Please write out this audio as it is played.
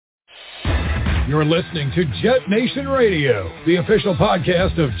You're listening to Jet Nation Radio, the official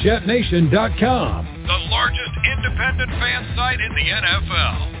podcast of JetNation.com, the largest independent fan site in the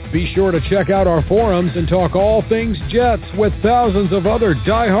NFL. Be sure to check out our forums and talk all things Jets with thousands of other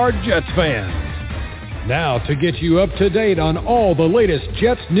diehard Jets fans. Now, to get you up to date on all the latest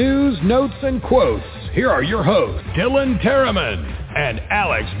Jets news, notes, and quotes, here are your hosts, Dylan Terriman and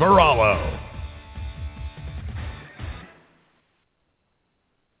Alex Varallo.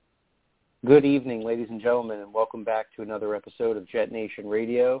 Good evening, ladies and gentlemen, and welcome back to another episode of Jet Nation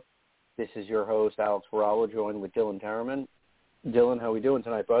Radio. This is your host, Alex Varallo, joined with Dylan Terriman. Dylan, how are we doing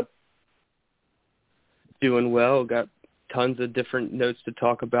tonight, bud? Doing well. Got tons of different notes to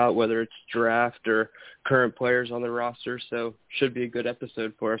talk about, whether it's draft or current players on the roster, so should be a good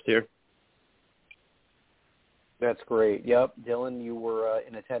episode for us here. That's great. Yep, Dylan, you were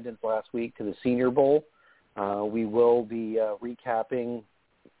in attendance last week to the Senior Bowl. We will be recapping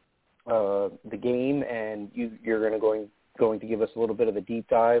the game, and you're going to give us a little bit of a deep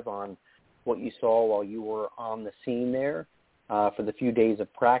dive on what you saw while you were on the scene there for the few days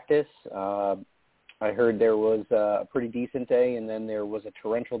of practice. I heard there was a pretty decent day, and then there was a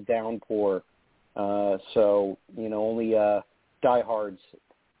torrential downpour. So, only diehards,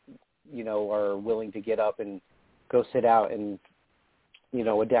 are willing to get up and go sit out in,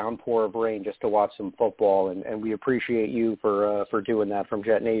 a downpour of rain just to watch some football. And we appreciate you for doing that from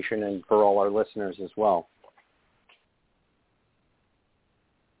Jet Nation and for all our listeners as well.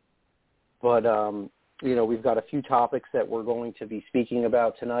 But, we've got a few topics that we're going to be speaking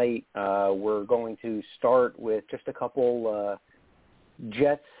about tonight. We're going to start with just a couple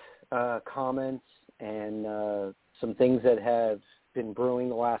Jets comments and some things that have been brewing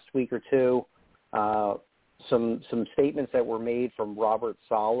the last week or two. Some statements that were made from Robert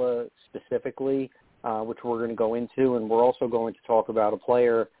Saleh specifically, which we're going to go into, and we're also going to talk about a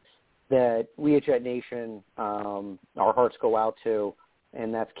player that we at Jet Nation, our hearts go out to,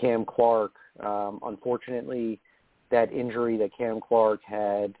 and that's Cam Clark. Unfortunately, that injury that Cam Clark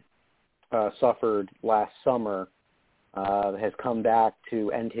had suffered last summer has come back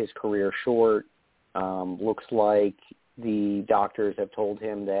to end his career short. Looks like the doctors have told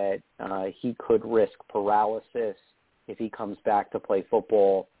him that he could risk paralysis if he comes back to play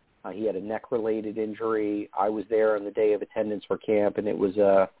football. He had a neck-related injury. I was there on the day of attendance for camp, and it was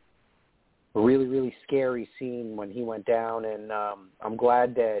a really, really scary scene when he went down. And I'm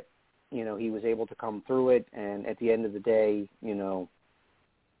glad that, he was able to come through it. And at the end of the day,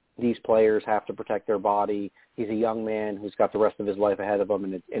 these players have to protect their body. He's a young man who's got the rest of his life ahead of him,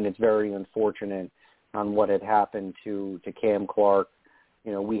 and it's very unfortunate on what had happened to Cam Clark.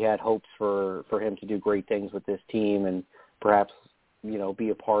 We had hopes for him to do great things with this team and perhaps, be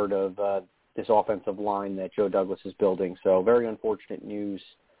a part of this offensive line that Joe Douglas is building. So very unfortunate news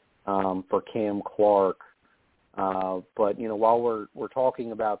for Cam Clark. But, while we're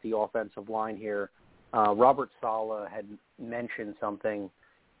talking about the offensive line here, Robert Saleh had mentioned something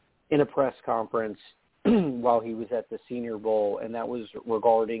in a press conference while he was at the Senior Bowl, and that was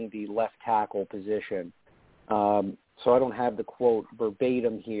regarding the left tackle position. So I don't have the quote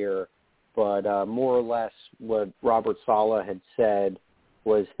verbatim here, but more or less what Robert Saleh had said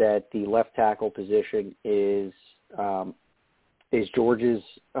was that the left tackle position is George's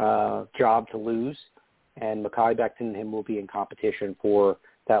job to lose, and Mekhi Becton and him will be in competition for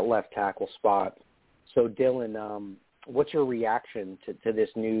that left tackle spot. So, Dylan, what's your reaction to this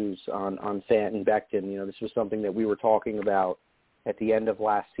news on Fant and Becton? This was something that we were talking about at the end of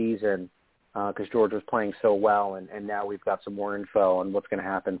last season because George was playing so well, and now we've got some more info on what's going to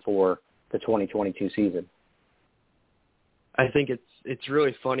happen for the 2022 season. I think it's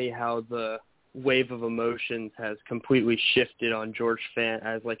really funny how the wave of emotions has completely shifted on George Fant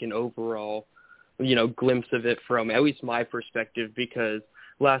as like an overall, glimpse of it from at least my perspective, because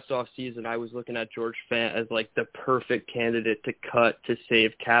last offseason I was looking at George Fant as like the perfect candidate to cut to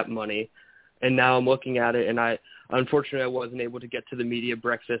save cap money. And now I'm looking at it, and unfortunately I wasn't able to get to the media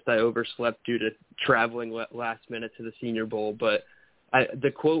breakfast. I overslept due to traveling last minute to the Senior Bowl. But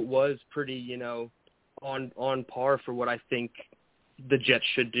the quote was pretty, on par for what I think the Jets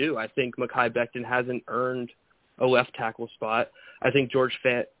should do. I think Mekhi Becton hasn't earned a left tackle spot. I think George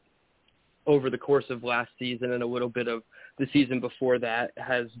Fant, over the course of last season and a little bit of the season before that,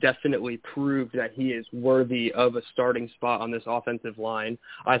 has definitely proved that he is worthy of a starting spot on this offensive line.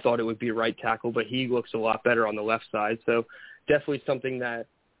 I thought it would be right tackle, but he looks a lot better on the left side. So definitely something that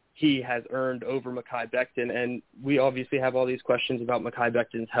he has earned over Mekhi Becton. And we obviously have all these questions about Mekhi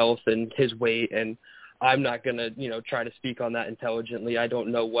Becton's health and his weight, and I'm not going to, try to speak on that intelligently. I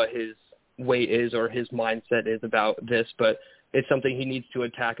don't know what his weight is or his mindset is about this, but it's something he needs to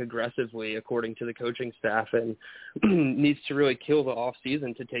attack aggressively, according to the coaching staff, and needs to really kill the off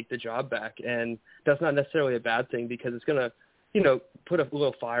season to take the job back. And that's not necessarily a bad thing, because it's going to, put a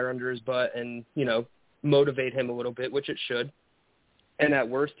little fire under his butt and, motivate him a little bit, which it should. And at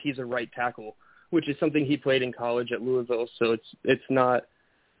worst, he's a right tackle, which is something he played in college at Louisville. So it's not,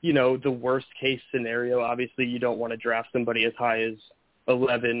 the worst case scenario. Obviously, you don't want to draft somebody as high as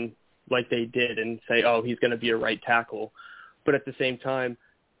 11 like they did and say, oh, he's going to be a right tackle. But at the same time,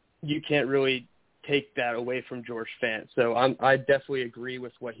 you can't really take that away from George Fant. So I definitely agree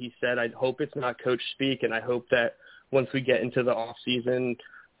with what he said. I hope it's not coach speak, and I hope that once we get into the off season,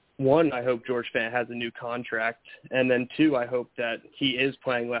 one, I hope George Fant has a new contract, and then two, I hope that he is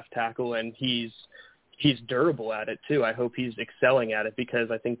playing left tackle and he's durable at it too. I hope he's excelling at it,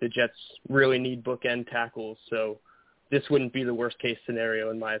 because I think the Jets really need bookend tackles. So this wouldn't be the worst case scenario,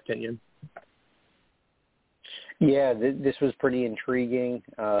 in my opinion. Yeah, this was pretty intriguing.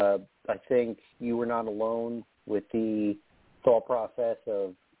 I think you were not alone with the thought process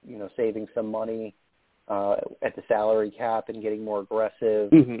of, saving some money at the salary cap and getting more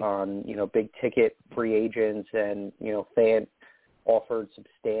aggressive on, big ticket free agents. And, Fant offered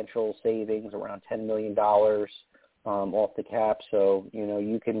substantial savings, around $10 million off the cap. So,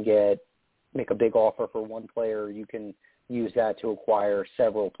 you can make a big offer for one player. You can use that to acquire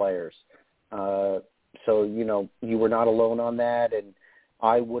several players. So, you were not alone on that, and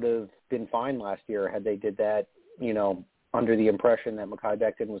I would have been fine last year had they did that, under the impression that Mekhi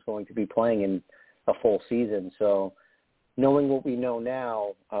Becton was going to be playing in a full season. So knowing what we know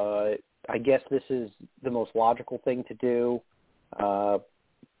now, I guess this is the most logical thing to do.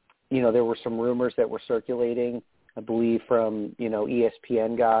 There were some rumors that were circulating, I believe, from,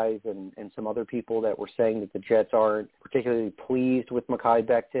 ESPN guys and some other people that were saying that the Jets aren't particularly pleased with Mekhi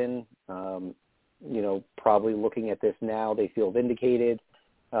Becton. Probably looking at this now, they feel vindicated.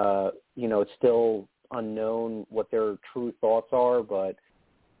 It's still unknown what their true thoughts are, but,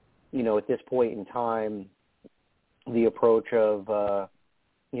 at this point in time, the approach of,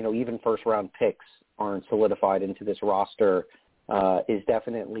 even first-round picks aren't solidified into this roster is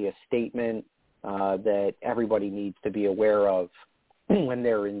definitely a statement that everybody needs to be aware of when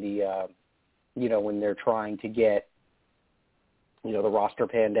they're in the, when they're trying to get, the roster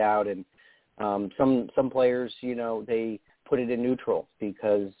panned out. And some players, they put it in neutral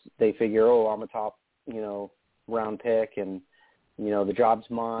because they figure, I'm a top, round pick, and, the job's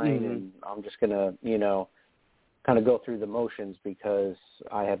mine, and I'm just going to, kind of go through the motions because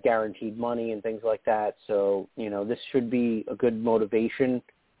I have guaranteed money and things like that. So, this should be a good motivation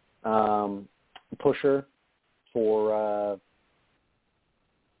pusher for,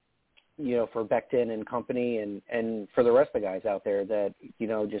 for Becton and company and for the rest of the guys out there that,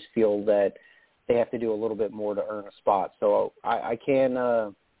 just feel that they have to do a little bit more to earn a spot. So I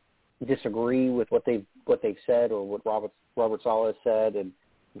can disagree with what they've said or what Robert Saleh said, and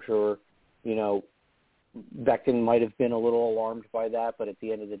I'm sure, Becton might have been a little alarmed by that, but at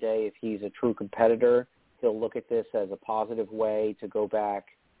the end of the day, if he's a true competitor, he'll look at this as a positive way to go back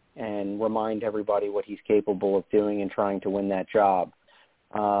and remind everybody what he's capable of doing and trying to win that job.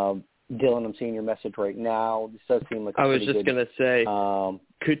 Dylan, I'm seeing your message right now. This does seem like I was just going to say,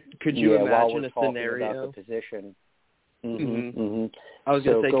 could you imagine a scenario? About the position. I was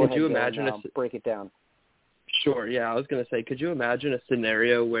going to say, could you imagine break it down? Sure, yeah. I was going to say, could you imagine a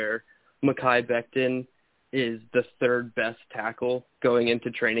scenario where Mekhi Becton is the third best tackle going into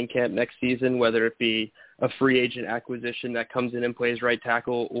training camp next season, whether it be a free agent acquisition that comes in and plays right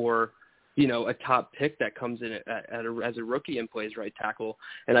tackle, or a top pick that comes in as a rookie and plays right tackle?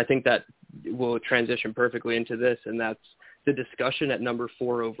 And I think that will transition perfectly into this, and that's the discussion at number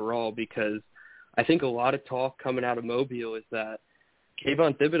 4 overall, because I think a lot of talk coming out of Mobile is that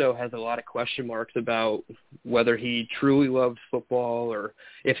Kayvon Thibodeau has a lot of question marks about whether he truly loves football or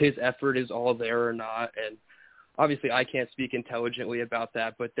if his effort is all there or not. And obviously I can't speak intelligently about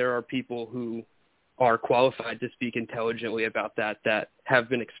that, but there are people who are qualified to speak intelligently about that have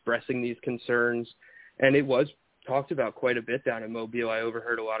been expressing these concerns. And it was talked about quite a bit down in Mobile. I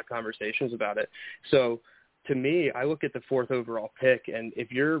overheard a lot of conversations about it. So to me, I look at the 4th overall pick, and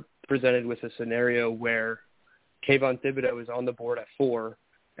if you're presented with a scenario where Kayvon Thibodeau is on the board at 4,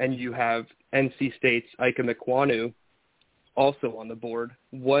 and you have NC State's Ika Mekwonu also on the board,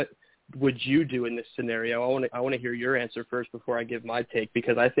 what would you do in this scenario? I want to hear your answer first before I give my take,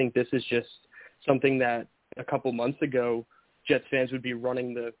 because I think this is just something that a couple months ago Jets fans would be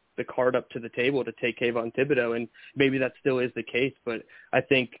running the card up to the table to take Kayvon Thibodeau, and maybe that still is the case, but I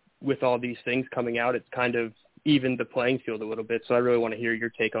think with all these things coming out, it's kind of evened the playing field a little bit. So I really want to hear your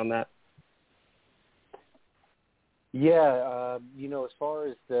take on that. Yeah, as far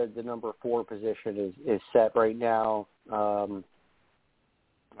as the number 4 position is set right now,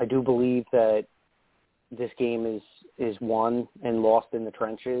 I do believe that this game is won and lost in the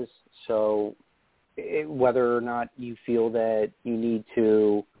trenches. So whether or not you feel that you need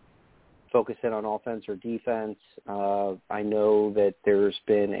to focus in on offense or defense, I know that there's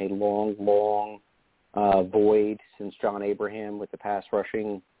been a long void since John Abraham with the pass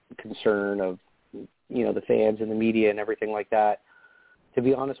rushing concern of, the fans and the media and everything like that. To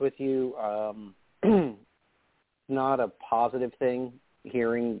be honest with you, not a positive thing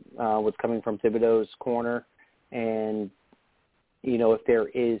hearing what's coming from Thibodeau's corner. And, if there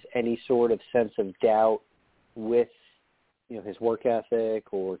is any sort of sense of doubt with, his work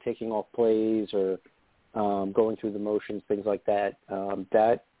ethic or taking off plays or going through the motions, things like that,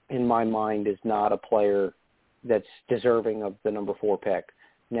 that in my mind is not a player that's deserving of the number 4 pick.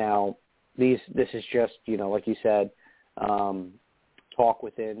 Now, this is just, like you said, talk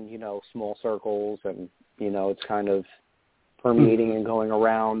within, small circles, and, it's kind of permeating and going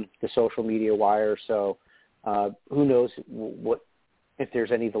around the social media wire. So who knows if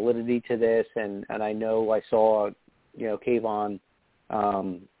there's any validity to this. And I know I saw, Kayvon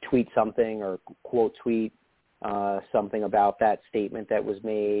tweet something or quote tweet something about that statement that was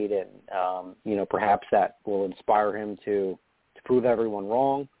made. And, perhaps that will inspire him to prove everyone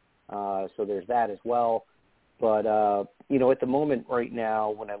wrong. So there's that as well. But, at the moment right now,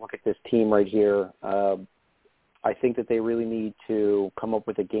 when I look at this team right here, I think that they really need to come up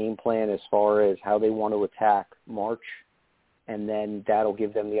with a game plan as far as how they want to attack March, and then that'll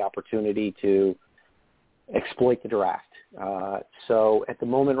give them the opportunity to exploit the draft. So at the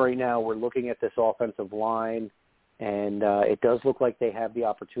moment right now, we're looking at this offensive line, and it does look like they have the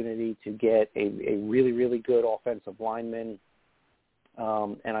opportunity to get a really, really good offensive lineman.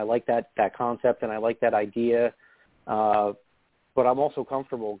 And I like that concept, and I like that idea. But I'm also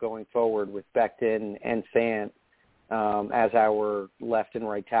comfortable going forward with Becton and Fant as our left and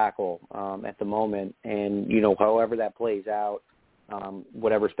right tackle at the moment. And, however that plays out,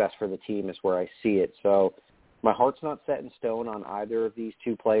 whatever's best for the team is where I see it. So my heart's not set in stone on either of these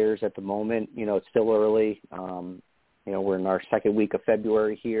 2 players at the moment. It's still early. We're in our second week of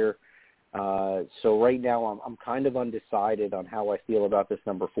February here. So right now I'm kind of undecided on how I feel about this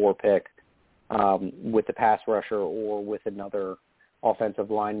number 4 pick with the pass rusher or with another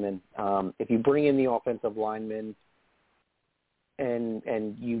offensive lineman. If you bring in the offensive lineman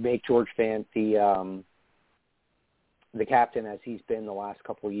and you make George Fant the captain as he's been the last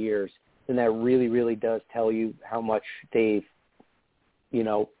couple of years, then that really, really does tell you how much they've,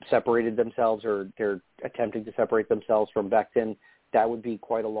 separated themselves, or they're attempting to separate themselves from Becton. That would be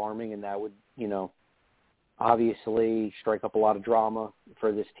quite alarming, and that would, obviously strike up a lot of drama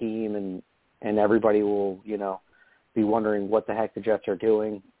for this team, and everybody will, be wondering what the heck the Jets are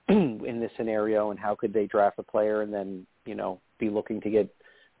doing in this scenario, and how could they draft a player and then, be looking to get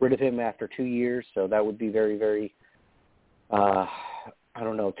rid of him after 2 years. So that would be very, very,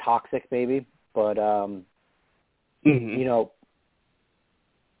 toxic maybe. But,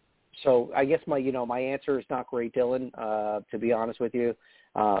 so I guess my answer is not great, Dylan, to be honest with you.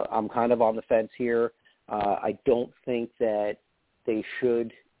 I'm kind of on the fence here. I don't think that they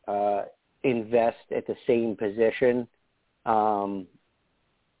should invest at the same position,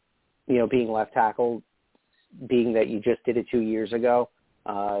 being left tackle, being that you just did it 2 years ago.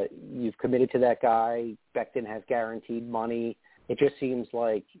 You've committed to that guy. Becton has guaranteed money. It just seems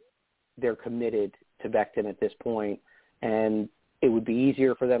like they're committed to Becton at this point, and it would be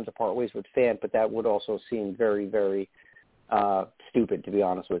easier for them to part ways with Fant, but that would also seem very, very stupid, to be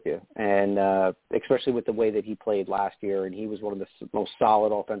honest with you. And especially with the way that he played last year, and he was one of the most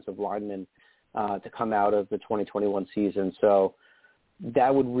solid offensive linemen to come out of the 2021 season. So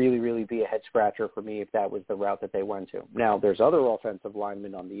that would really, really be a head-scratcher for me if that was the route that they went to. Now, there's other offensive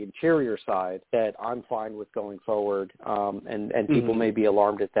linemen on the interior side that I'm fine with going forward, and people may be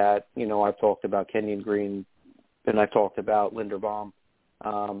alarmed at that. I've talked about Kenyon Green, and I've talked about Linderbaum,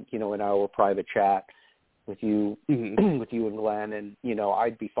 in our private chat with you, with you and Glenn, and,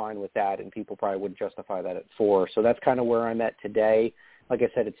 I'd be fine with that, and people probably wouldn't justify that at 4. So that's kind of where I'm at today. Like I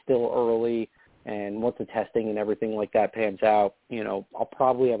said, it's still early, and once the testing and everything like that pans out, I'll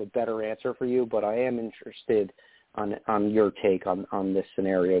probably have a better answer for you, but I am interested on your take on this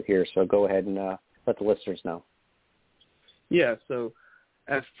scenario here. So go ahead and let the listeners know. Yeah, so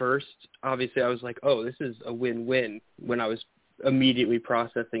at first, obviously, I was like, oh, this is a win-win. When I was immediately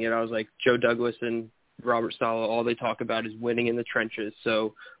processing it, I was like, Joe Douglas and Robert Saleh, all they talk about is winning in the trenches.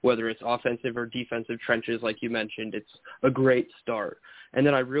 So whether it's offensive or defensive trenches, like you mentioned, it's a great start. And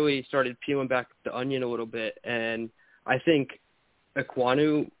then I really started peeling back the onion a little bit, and I think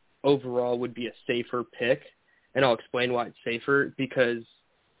Ekwonu overall would be a safer pick, and I'll explain why it's safer, because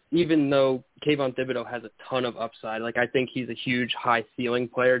even though Kayvon Thibodeau has a ton of upside, like I think he's a huge high ceiling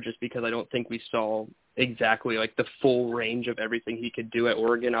player just because I don't think we saw exactly like the full range of everything he could do at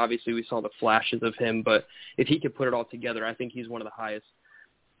Oregon. Obviously we saw the flashes of him, but if he could put it all together, I think he's one of the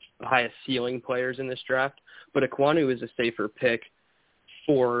highest ceiling players in this draft. But Ekwonu is a safer pick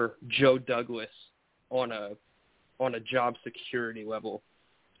for Joe Douglas on a job security level.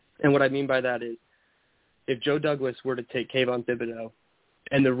 And what I mean by that is if Joe Douglas were to take Kayvon Thibodeau,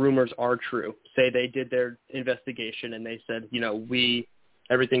 and the rumors are true, say they did their investigation and they said,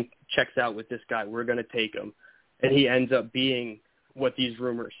 everything checks out with this guy, we're going to take him, and he ends up being what these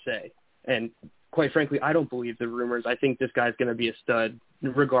rumors say. And quite frankly, I don't believe the rumors. I think this guy's going to be a stud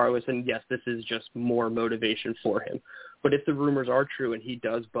regardless, and yes, this is just more motivation for him. But if the rumors are true and he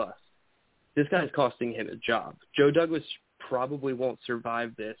does bust, this guy's costing him a job. Joe Douglas probably won't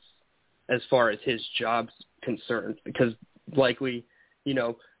survive this as far as his job's concerned, because likely,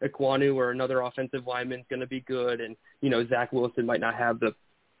 Ekwonu or another offensive lineman is going to be good, and, Zach Wilson might not have the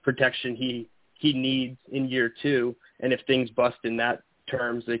protection he needs in year 2. And if things bust in that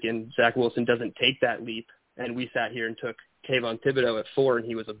terms, again, Zach Wilson doesn't take that leap, and we sat here and took Kayvon Thibodeau at 4 and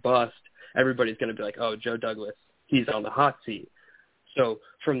he was a bust, everybody's going to be like, oh, Joe Douglas, he's on the hot seat. So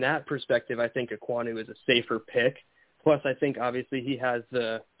from that perspective, I think Ekwonu is a safer pick. Plus, I think obviously he has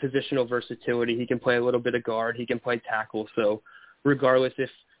the positional versatility. He can play a little bit of guard. He can play tackle. So regardless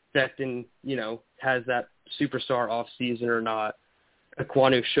if Becton, has that superstar off season or not,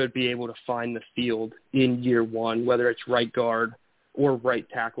 Ekwonu should be able to find the field in year 1, whether it's right guard or right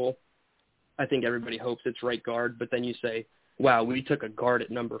tackle. I think everybody hopes it's right guard, but then you say, wow, we took a guard at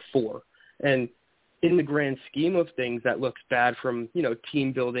number 4. And in the grand scheme of things, that looks bad from,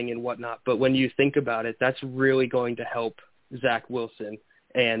 team building and whatnot. But when you think about it, that's really going to help Zach Wilson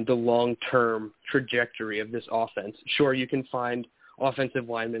and the long-term trajectory of this offense. Sure, you can find offensive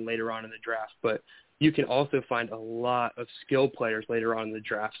linemen later on in the draft, but you can also find a lot of skill players later on in the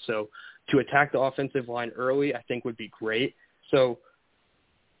draft. So to attack the offensive line early, I think would be great. So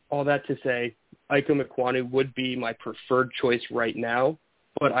all that to say, Ikem Ekwonu would be my preferred choice right now,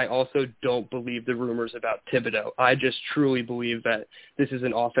 but I also don't believe the rumors about Thibodeau. I just truly believe that this is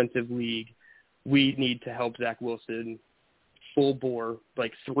an offensive league. We need to help Zach Wilson full bore.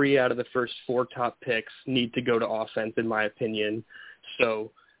 Like 3 out of the first 4 top picks need to go to offense, in my opinion.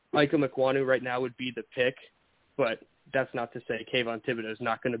 So Ikem Ekwonu right now would be the pick, but that's not to say Kayvon Thibodeau is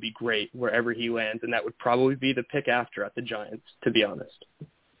not going to be great wherever he lands, and that would probably be the pick after at the Giants, to be honest.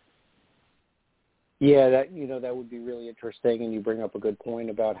 Yeah, that would be really interesting, and you bring up a good point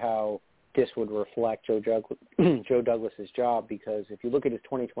about how this would reflect Joe Douglas's job, because if you look at his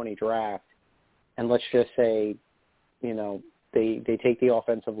 2020 draft, and let's just say, they take the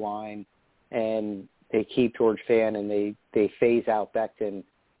offensive line and they keep George Fant and they phase out Becton,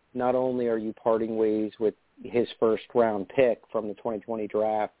 not only are you parting ways with his first-round pick from the 2020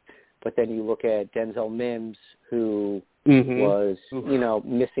 draft, but then you look at Denzel Mims, who was,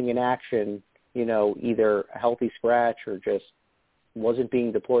 missing in action, either a healthy scratch or just wasn't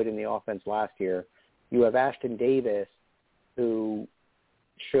being deployed in the offense last year. You have Ashton Davis, who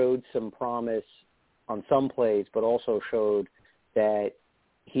showed some promise on some plays, but also showed that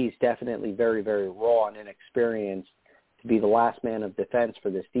he's definitely very, very raw and inexperienced to be the last man of defense for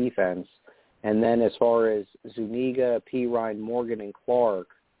this defense. And then as far as Zuniga, Perine, Morgan, and Clark,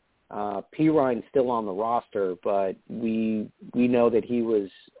 Perine's still on the roster, but we know that he was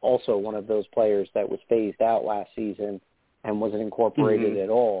also one of those players that was phased out last season and wasn't incorporated at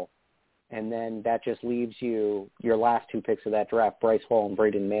all. And then that just leaves you your last 2 picks of that draft, Bryce Hall and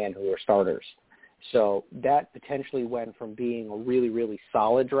Braden Mann, who are starters. So that potentially went from being a really, really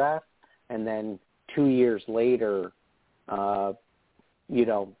solid draft, and then 2 years later,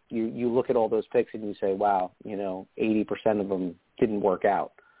 you look at all those picks and you say, wow, 80% of them didn't work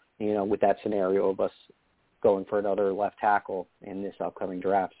out, with that scenario of us going for another left tackle in this upcoming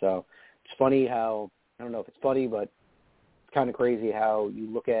draft. So it's funny how, I don't know if it's funny, but it's kind of crazy how you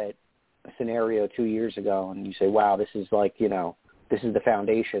look at a scenario 2 years ago and you say, wow, this is like, this is the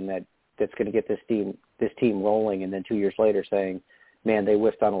foundation that's going to get this team rolling, and then 2 years later saying, man, they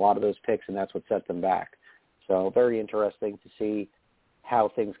whiffed on a lot of those picks and that's what set them back. So very interesting to see how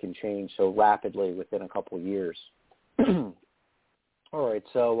things can change so rapidly within a couple of years. All right,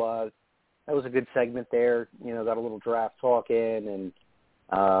 so that was a good segment there. Got a little draft talk in,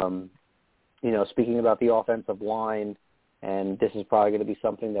 and speaking about the offensive line, and this is probably going to be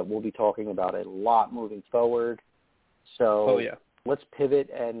something that we'll be talking about a lot moving forward. So let's pivot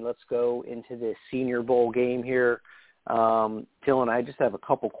and let's go into the Senior Bowl game here. Dylan, I just have a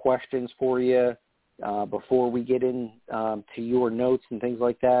couple questions for you before we get in to your notes and things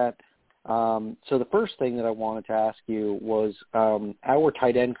like that. So the first thing that I wanted to ask you was our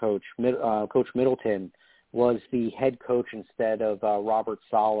tight end coach, Coach Middleton, was the head coach instead of Robert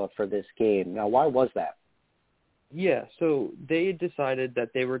Saleh for this game. Now, why was that? Yeah, so they decided that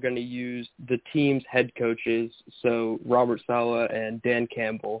they were going to use the team's head coaches, so Robert Saleh and Dan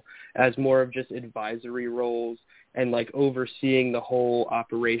Campbell, as more of just advisory roles and like overseeing the whole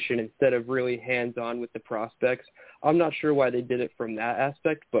operation instead of really hands-on with the prospects. I'm not sure why they did it from that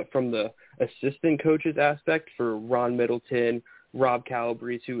aspect, but from the assistant coaches aspect for Ron Middleton, Rob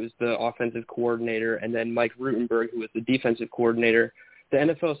Calabrese, who was the offensive coordinator, and then Mike Rutenberg, who was the defensive coordinator, the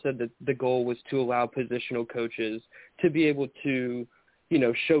NFL said that the goal was to allow positional coaches to be able to, you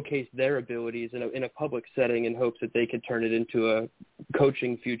know, showcase their abilities in a public setting in hopes that they could turn it into a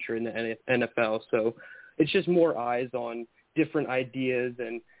coaching future in the NFL. So it's just more eyes on different ideas,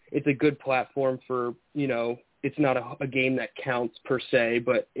 and it's a good platform for, you know, it's not a game that counts per se,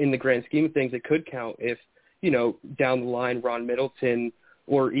 but in the grand scheme of things, it could count if, you know, down the line, Ron Middleton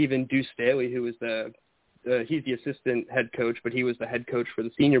or even Deuce Staley, who was he's the assistant head coach, but he was the head coach for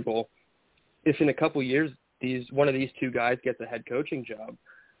the Senior Bowl. If in a couple years one of these two guys gets a head coaching job,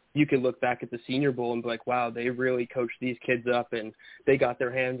 you could look back at the Senior Bowl and be like, wow, they really coached these kids up and they got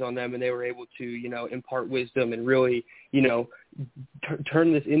their hands on them and they were able to, you know, impart wisdom and really, you know,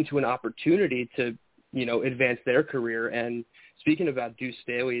 turn this into an opportunity to, you know, advance their career. And speaking about Deuce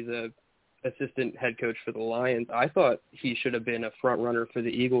Staley, the assistant head coach for the Lions, I thought he should have been a front runner for the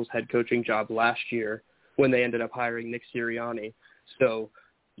Eagles head coaching job last year when they ended up hiring Nick Sirianni. So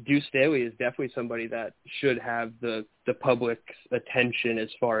Deuce Staley is definitely somebody that should have the public's attention as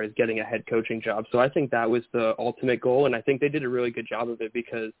far as getting a head coaching job. So I think that was the ultimate goal, and I think they did a really good job of it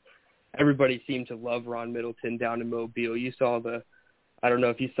because everybody seemed to love Ron Middleton down in Mobile. I don't know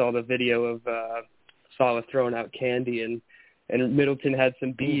if you saw the video of Saleh throwing out candy, and Middleton had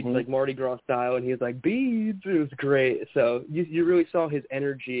some beads, like Mardi Gras style, and he was like, beads. It was great. So you really saw his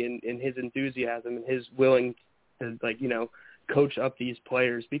energy and his enthusiasm and his willing to, like, you know, coach up these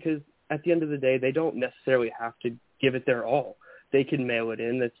players, because at the end of the day, they don't necessarily have to give it their all. They can mail it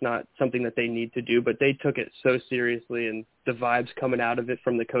in. That's not something that they need to do, but they took it so seriously, and the vibes coming out of it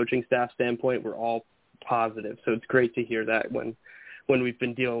from the coaching staff standpoint were all positive. So it's great to hear that when we've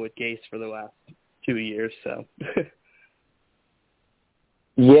been dealing with Gase for the last 2 years. So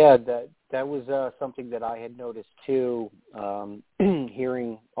yeah, that was something that I had noticed too,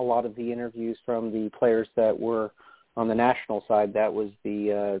 hearing a lot of the interviews from the players that were on the national side. That was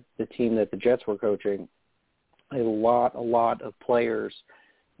the team that the Jets were coaching. A lot of players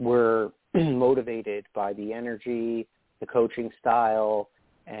were motivated by the energy, the coaching style,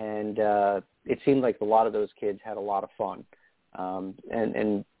 and it seemed like a lot of those kids had a lot of fun.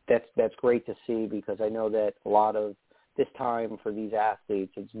 And that's great to see, because I know that a lot of this time for these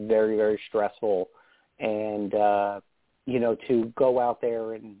athletes, it's very, very stressful. And, you know, to go out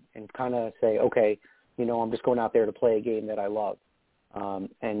there and kind of say, okay, you know, I'm just going out there to play a game that I love. And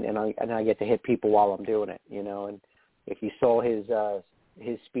I get to hit people while I'm doing it, you know. And if you saw his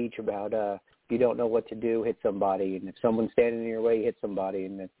speech about if you don't know what to do, hit somebody, and if someone's standing in your way, hit somebody,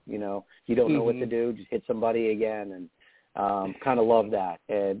 and if, you know, you don't know what to do, just hit somebody again. And kind of love that.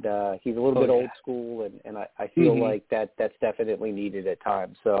 And he's a little bit old school, and I feel like that's definitely needed at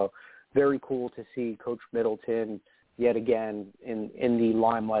times. So very cool to see Coach Middleton yet again in the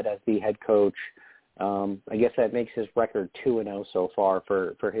limelight as the head coach. I guess that makes his record 2-0 so far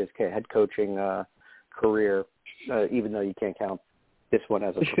for his head coaching career, even though you can't count this one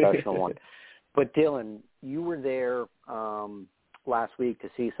as a professional one. But Dylan, you were there last week to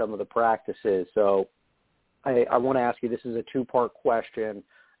see some of the practices. So I want to ask you, this is a two-part question,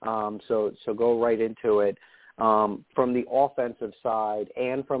 so go right into it. From the offensive side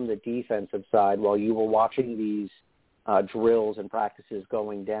and from the defensive side, while you were watching these drills and practices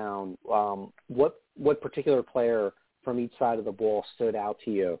going down, what particular player from each side of the ball stood out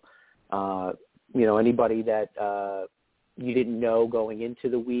to you? You know, anybody that you didn't know going into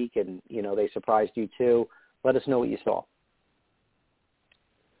the week and, you know, they surprised you too? Let us know what you saw.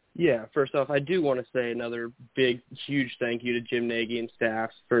 Yeah, first off, I do want to say another big, huge thank you to Jim Nagy and staff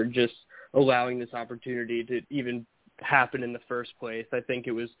for just allowing this opportunity to even happen in the first place. I think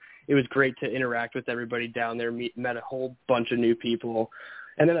it was great to interact with everybody down there, met a whole bunch of new people.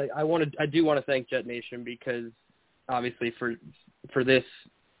 And then I do want to thank Jet Nation, because obviously for this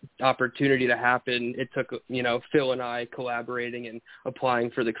opportunity to happen, it took, you know, Phil and I collaborating and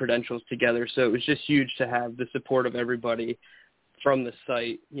applying for the credentials together. So it was just huge to have the support of everybody from the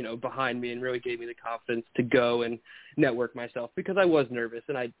site, behind me, and really gave me the confidence to go and network myself, because I was nervous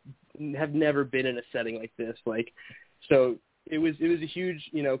and I have never been in a setting like this. So it was a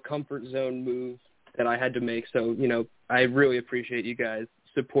huge, comfort zone move that I had to make. So, I really appreciate you guys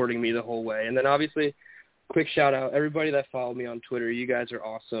supporting me the whole way. And then obviously, quick shout out, everybody that followed me on Twitter. You guys are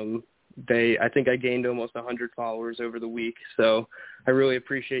awesome. I think I gained almost 100 followers over the week. So I really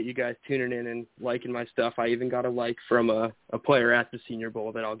appreciate you guys tuning in and liking my stuff. I even got a like from a player at the Senior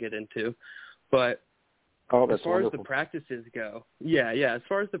Bowl that I'll get into. But as far as the practices go, as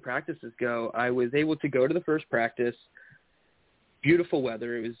far as the practices go, I was able to go to the first practice. Beautiful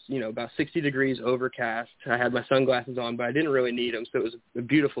weather. It was, about 60 degrees, overcast. I had my sunglasses on, but I didn't really need them, so it was a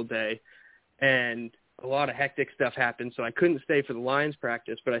beautiful day. And a lot of hectic stuff happened, so I couldn't stay for the Lions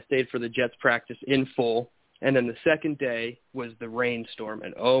practice, but I stayed for the Jets practice in full. And then the second day was the rainstorm,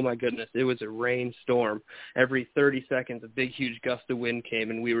 and oh my goodness, it was a rainstorm. Every 30 seconds, a big, huge gust of wind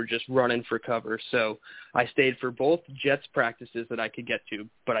came, and we were just running for cover. So I stayed for both Jets practices that I could get to,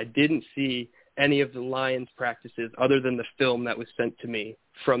 but I didn't see any of the Lions practices other than the film that was sent to me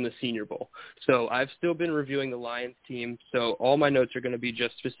from the Senior Bowl. So I've still been reviewing the Lions team, so all my notes are going to be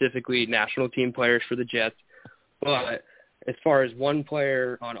just specifically national team players for the Jets. But as far as one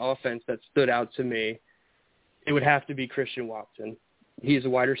player on offense that stood out to me, it would have to be Christian Watson. He's a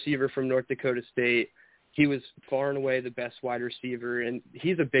wide receiver from North Dakota State. He was far and away the best wide receiver, and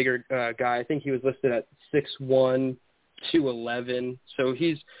he's a bigger guy. I think he was listed at 6'1", 211. So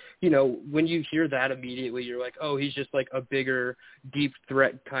he's, when you hear that immediately, you're like, oh, he's just like a bigger, deep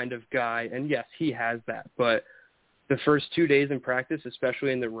threat kind of guy. And yes, he has that. But the first 2 days in practice,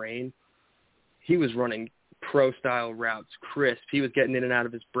 especially in the rain, he was running pro-style routes, crisp. He was getting in and out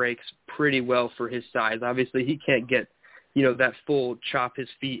of his breaks pretty well for his size. Obviously, he can't get, that full chop his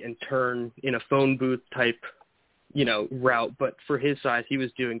feet and turn in a phone booth type, route. But for his size, he was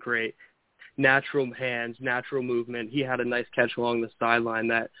doing great. Natural hands, natural movement. He had a nice catch along the sideline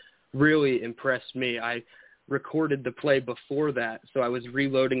that really impressed me. I recorded the play before that, so I was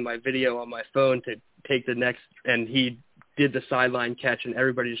reloading my video on my phone to take the next, and he did the sideline catch, and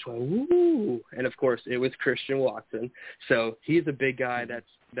everybody just went, woo! And, of course, it was Christian Watson. So he's a big guy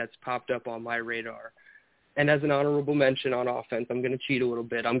that's popped up on my radar. And as an honorable mention on offense, I'm going to cheat a little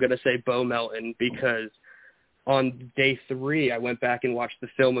bit. I'm going to say Bo Melton, because on day 3, I went back and watched the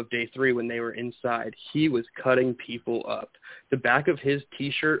film of day 3 when they were inside. He was cutting people up. The back of his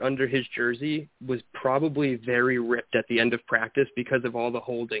T-shirt under his jersey was probably very ripped at the end of practice because of all the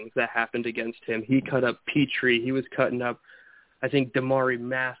holdings that happened against him. He cut up Petrie. He was cutting up, I think, Damari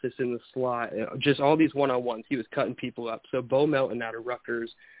Mathis in the slot. Just all these one-on-ones. He was cutting people up. So Bo Melton out of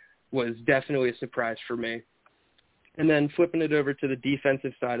Rutgers was definitely a surprise for me. And then flipping it over to the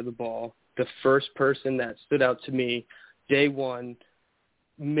defensive side of the ball, the first person that stood out to me day 1,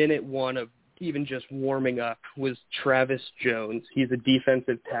 minute 1 of even just warming up was Travis Jones. He's a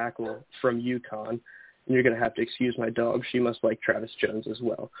defensive tackle from UConn. And you're going to have to excuse my dog. She must like Travis Jones as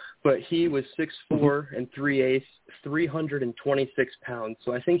well. But he was 6'4" and 3/8", 326 pounds.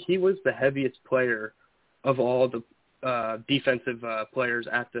 So I think he was the heaviest player of all the defensive players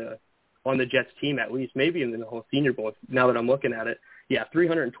on the Jets team, at least, maybe in the whole Senior Bowl, now that I'm looking at it. Yeah,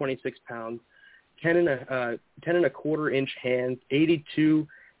 326 pounds, 10 and a quarter inch hands, 82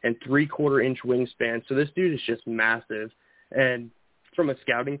 and 3/4 inch wingspan. So this dude is just massive. And from a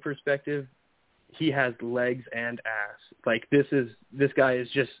scouting perspective, he has legs and ass. Like this guy is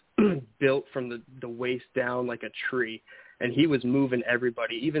just built from the waist down like a tree. And he was moving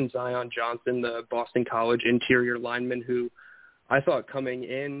everybody, even Zion Johnson, the Boston College interior lineman, who I thought coming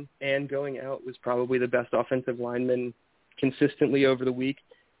in and going out was probably the best offensive lineman consistently over the week.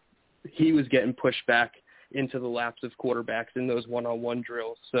 He was getting pushed back into the laps of quarterbacks in those one-on-one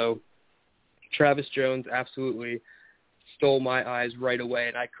drills. So Travis Jones absolutely stole my eyes right away,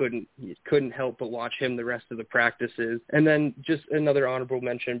 and I couldn't help but watch him the rest of the practices. And then just another honorable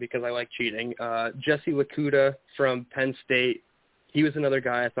mention, because I like cheating, Jesse Lakuta from Penn State. He was another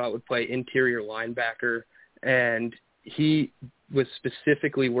guy I thought would play interior linebacker, and he was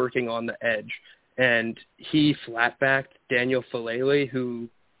specifically working on the edge. And he flat-backed Daniel Falele, who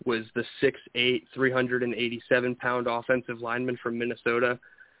was the 6'8", 387-pound offensive lineman from Minnesota.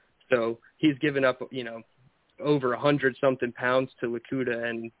 So he's given up, over 100-something pounds to Lakuta,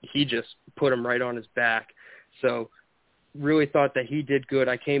 and he just put him right on his back. So really thought that he did good.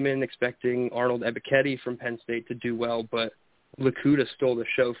 I came in expecting Arnold Ebiketie from Penn State to do well, but Lakuta stole the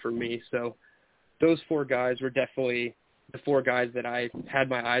show for me. So those 4 guys were definitely the 4 guys that I had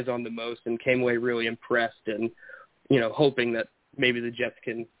my eyes on the most and came away really impressed and, hoping that maybe the Jets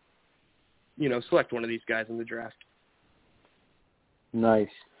can, select one of these guys in the draft. Nice.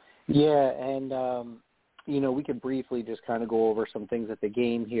 Yeah, and, we could briefly just kind of go over some things at the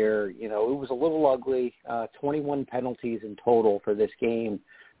game here. It was a little ugly, 21 penalties in total for this game.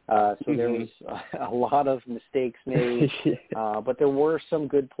 So there was a lot of mistakes made, but there were some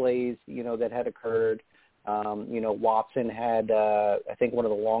good plays, that had occurred. Watson had, I think, one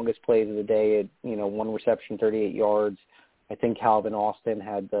of the longest plays of the day at, one reception, 38 yards. I think Calvin Austin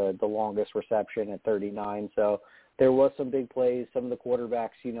had the longest reception at 39. So there was some big plays. Some of the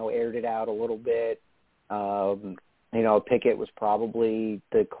quarterbacks, aired it out a little bit. Pickett was probably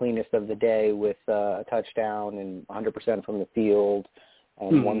the cleanest of the day with a touchdown and 100% from the field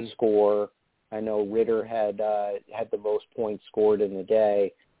and one score. I know Ritter had the most points scored in the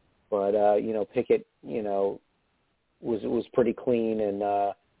day, but Pickett, was pretty clean. And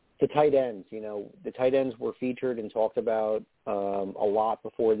the tight ends, the tight ends were featured and talked about a lot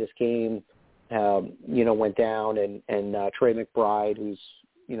before this game. Went down and Trey McBride, who's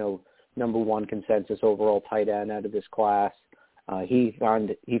number one consensus overall tight end out of this class, he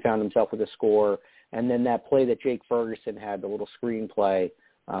found himself with a score. And then that play that Jake Ferguson had, the little screen play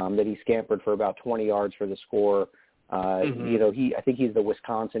that he scampered for about 20 yards for the score. I think he's the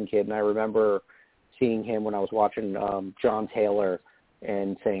Wisconsin kid, and I remember seeing him when I was watching John Taylor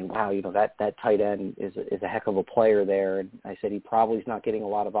and saying, wow, that tight end is a heck of a player there. And I said he probably is not getting a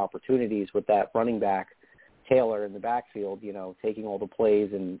lot of opportunities with that running back Taylor in the backfield, taking all the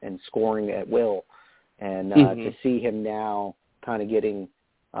plays and scoring at will. And to see him now kind of getting,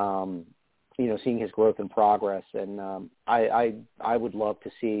 seeing his growth and progress. And I would love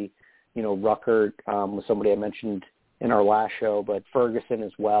to see, Ruckert was somebody I mentioned in our last show, but Ferguson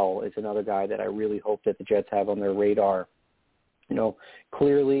as well is another guy that I really hope that the Jets have on their radar.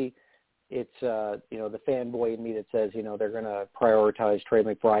 Clearly it's, the fanboy in me that says, they're going to prioritize Trey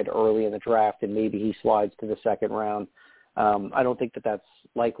McBride early in the draft and maybe he slides to the second round. I don't think that that's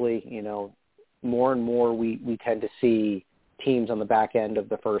likely. More and more we tend to see teams on the back end of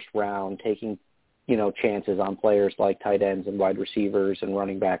the first round taking, chances on players like tight ends and wide receivers and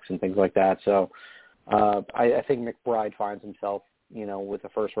running backs and things like that. So I think McBride finds himself, with a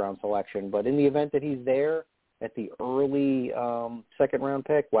first-round selection. But in the event that he's there at the early second-round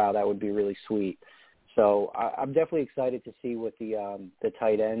pick, wow, that would be really sweet. So I'm definitely excited to see what the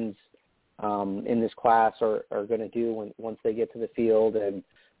tight ends in this class are going to do once they get to the field. And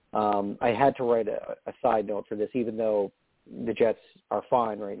I had to write a side note for this, even though the Jets are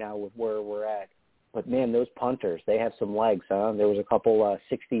fine right now with where we're at. But, man, those punters, they have some legs, huh? There was a couple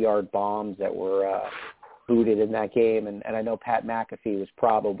 60-yard bombs that were hooted in that game. And I know Pat McAfee was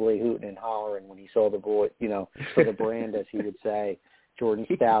probably hooting and hollering when he saw the boy, for the brand, as he would say, Jordan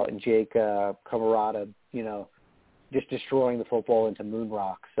Stout and Jake Camarada, just destroying the football into moon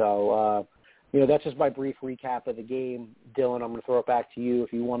rock. So, that's just my brief recap of the game. Dylan, I'm going to throw it back to you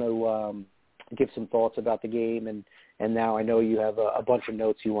if you want to give some thoughts about the game. And now I know you have a bunch of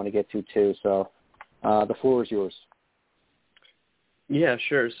notes you want to get to, too. So the floor is yours. Yeah,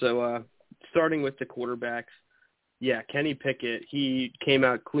 sure. So starting with the quarterbacks, Kenny Pickett, he came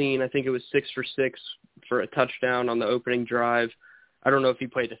out clean. I think it was 6 for 6 for a touchdown on the opening drive. I don't know if he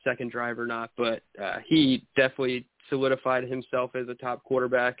played the second drive or not, but he definitely solidified himself as a top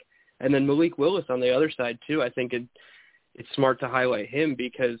quarterback. And then Malik Willis on the other side, too. I think it's smart to highlight him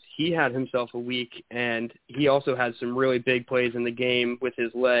because he had himself a week, and he also had some really big plays in the game with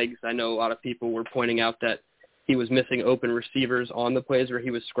his legs. I know a lot of people were pointing out that he was missing open receivers on the plays where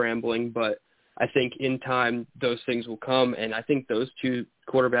he was scrambling, but I think in time those things will come, and I think those two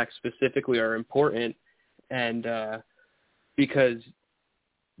quarterbacks specifically are important, and because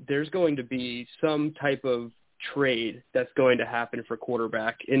there's going to be some type of trade that's going to happen for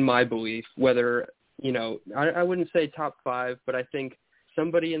quarterback, in my belief, whether – I wouldn't say top 5, but I think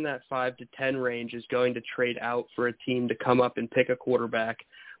somebody in that 5 to 10 range is going to trade out for a team to come up and pick a quarterback,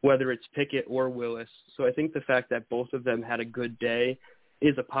 whether it's Pickett or Willis. So I think the fact that both of them had a good day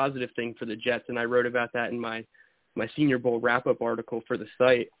is a positive thing for the Jets, and I wrote about that in my Senior Bowl wrap-up article for the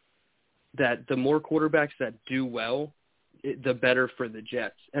site, that the more quarterbacks that do well, the better for the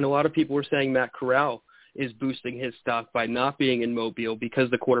Jets. And a lot of people were saying Matt Corral is boosting his stock by not being in Mobile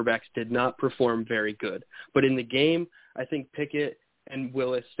because the quarterbacks did not perform very good. But in the game, I think Pickett and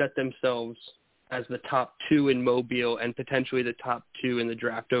Willis set themselves as the top 2 in Mobile and potentially the top 2 in the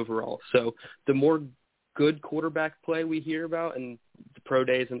draft overall. So the more good quarterback play we hear about, and the pro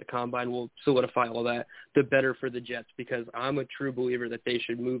days and the combine will solidify all that, the better for the Jets, because I'm a true believer that they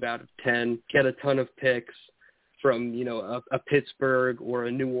should move out of 10, get a ton of picks from, a Pittsburgh or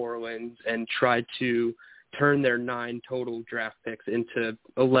a New Orleans and try to turn their 9 total draft picks into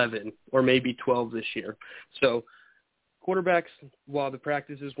 11 or maybe 12 this year. So quarterbacks, while the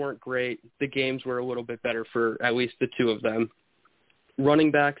practices weren't great, the games were a little bit better for at least the two of them.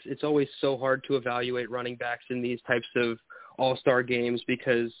 Running backs, it's always so hard to evaluate running backs in these types of all-star games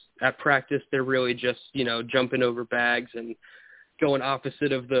because at practice they're really just, jumping over bags and going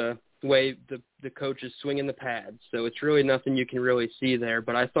opposite of the way the coach is swinging the pads. So it's really nothing you can really see there.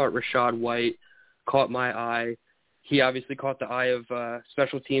 But I thought Rachaad White caught my eye. He obviously caught the eye of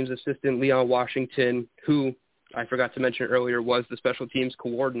special teams assistant Leon Washington, who I forgot to mention earlier was the special teams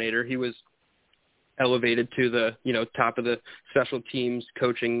coordinator. He was elevated to the, top of the special teams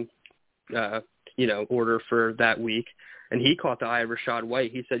coaching, order for that week. And he caught the eye of Rachaad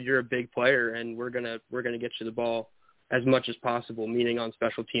White. He said, "You're a big player, and we're gonna get you the ball as much as possible," meaning on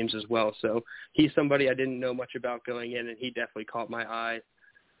special teams as well. So he's somebody I didn't know much about going in, and he definitely caught my eye.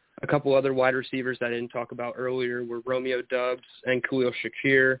 A couple other wide receivers that I didn't talk about earlier were Romeo Doubs and Khalil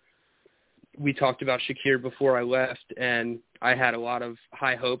Shakir. We talked about Shakir before I left, and I had a lot of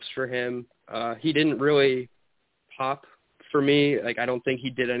high hopes for him. He didn't really pop for me. I don't think he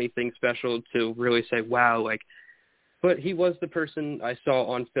did anything special to really say, wow, but he was the person I saw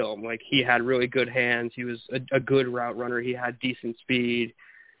on film. He had really good hands. He was a good route runner. He had decent speed.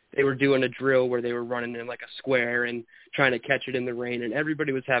 They were doing a drill where they were running in a square and trying to catch it in the rain, and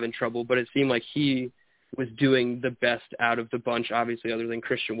everybody was having trouble, but it seemed like he was doing the best out of the bunch, obviously, other than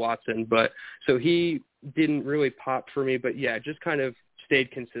Christian Watson. But so he didn't really pop for me, but yeah, just kind of stayed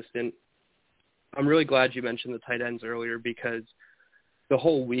consistent. I'm really glad you mentioned the tight ends earlier because the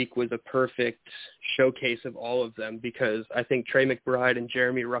whole week was a perfect showcase of all of them because I think Trey McBride and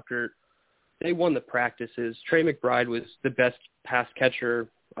Jeremy Ruckert, they won the practices. Trey McBride was the best pass catcher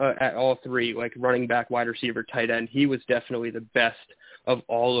at all three, running back, wide receiver, tight end. He was definitely the best of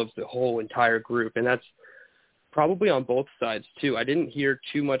all of the whole entire group, and that's probably on both sides too. I didn't hear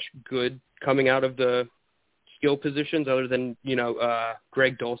too much good coming out of the skill positions other than,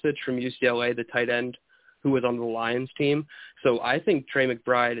 Greg Dulcich from UCLA, the tight end who was on the Lions team. So I think Trey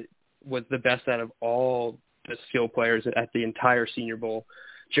McBride was the best out of all the skill players at the entire Senior Bowl.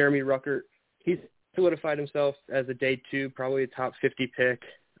 Jeremy Ruckert, he's solidified himself as a day two, probably a top 50 pick.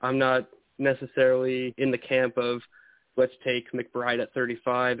 I'm not necessarily in the camp of let's take McBride at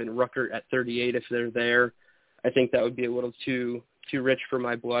 35 and Ruckert at 38 if they're there. I think that would be a little too rich for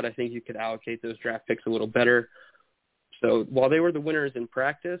my blood. I think you could allocate those draft picks a little better. So while they were the winners in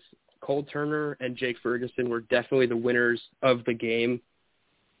practice, Cole Turner and Jake Ferguson were definitely the winners of the game.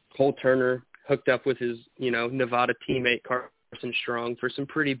 Cole Turner hooked up with his, Nevada teammate Carson Strong for some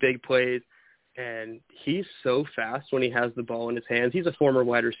pretty big plays, and he's so fast when he has the ball in his hands. He's a former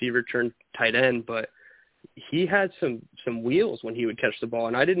wide receiver turned tight end, but he had some wheels when he would catch the ball,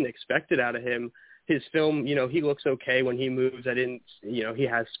 and I didn't expect it out of him. His film, he looks okay when he moves. I didn't, he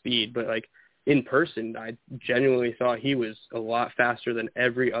has speed, but in person, I genuinely thought he was a lot faster than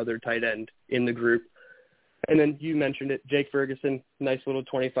every other tight end in the group. And then you mentioned it, Jake Ferguson, nice little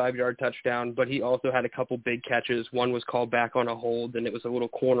 25-yard touchdown, but he also had a couple big catches. One was called back on a hold, and it was a little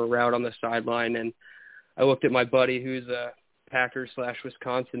corner route on the sideline. And I looked at my buddy who's a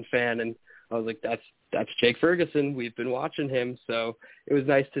Packers/Wisconsin fan, and I was like, that's Jake Ferguson. We've been watching him. So it was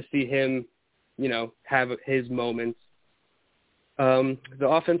nice to see him, have his moments. The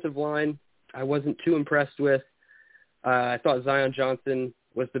offensive line, I wasn't too impressed with. I thought Zion Johnson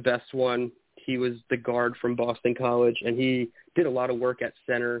was the best one. He was the guard from Boston College, and he did a lot of work at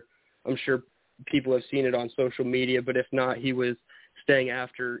center. I'm sure people have seen it on social media, but if not, he was staying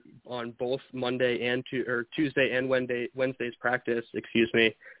after on both Monday and Tuesday and Wednesday's practice,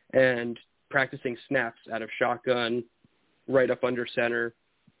 and practicing snaps out of shotgun right up under center.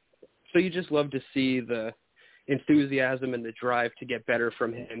 So you just love to see the enthusiasm and the drive to get better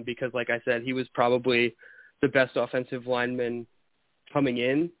from him because, like I said, he was probably the best offensive lineman coming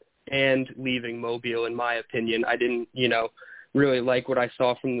in and leaving Mobile, in my opinion. I didn't, really like what I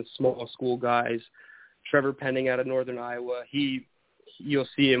saw from the small school guys. Trevor Penning out of Northern Iowa, you'll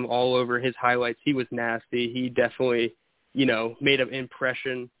see him all over his highlights. He was nasty. He definitely, made an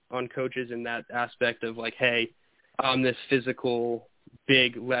impression on coaches in that aspect of hey, I'm this physical,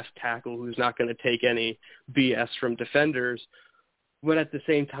 big left tackle who's not going to take any BS from defenders. But at the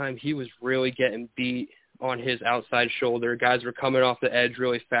same time, he was really getting beat on his outside shoulder. Guys were coming off the edge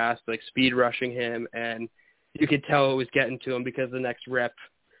really fast, speed rushing him, and you could tell it was getting to him because the next rep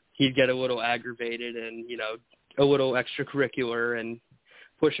he'd get a little aggravated and, a little extracurricular and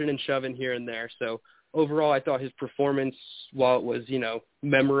pushing and shoving here and there. So overall, I thought his performance, while it was,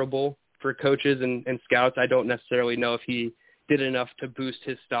 memorable for coaches and scouts, I don't necessarily know if he did enough to boost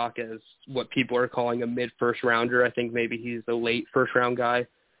his stock as what people are calling a mid-first rounder. I think maybe he's a late first-round guy.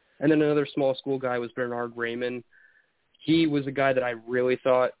 And then another small school guy was Bernard Raymond. he was a guy that I really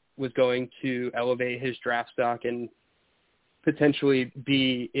thought was going to elevate his draft stock and potentially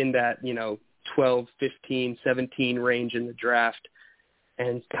be in that, 12, 15, 17 range in the draft.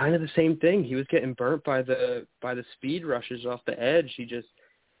 And kind of the same thing. He was getting burnt by the speed rushes off the edge.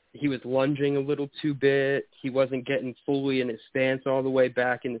 He was lunging a little too bit. He wasn't getting fully in his stance all the way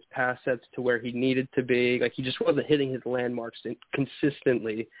back in his pass sets to where he needed to be. Like, he just wasn't hitting his landmarks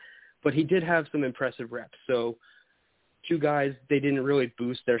consistently. But he did have some impressive reps. So two guys, they didn't really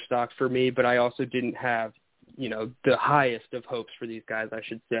boost their stock for me, but I also didn't have, the highest of hopes for these guys, I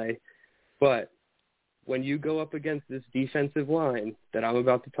should say. But when you go up against this defensive line that I'm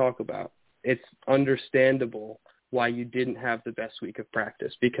about to talk about, it's understandable why you didn't have the best week of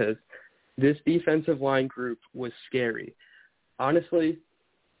practice, because this defensive line group was scary. Honestly,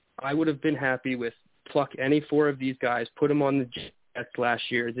 I would have been happy with pluck any four of these guys, put them on the Jets last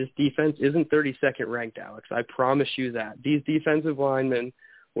year. This defense isn't 32nd ranked, Alex. I promise you that. These defensive linemen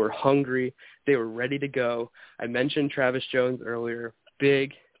were hungry. They were ready to go. I mentioned Travis Jones earlier.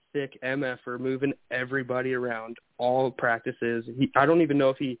 Big, thick MFer, moving everybody around, all practices. I don't even know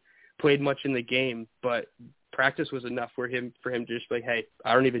if he played much in the game, but practice was enough for him to just be like, hey,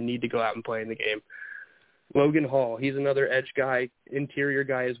 I don't even need to go out and play in the game. Logan Hall, he's another edge guy, interior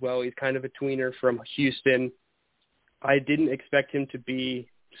guy as well. He's kind of a tweener from Houston. I didn't expect him to be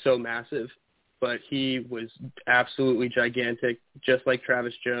so massive, but he was absolutely gigantic, just like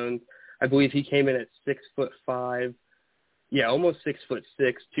Travis Jones. I believe he came in at 6'5". Yeah, almost 6'6",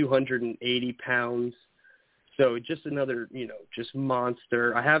 280 pounds. So just another, just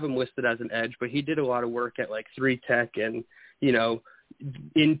monster. I have him listed as an edge, but he did a lot of work at like 3-tech and,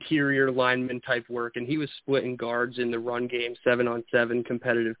 interior lineman type work. And he was splitting guards in the run game, 7-on-7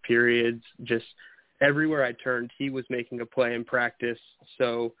 competitive periods. Just everywhere I turned, he was making a play in practice.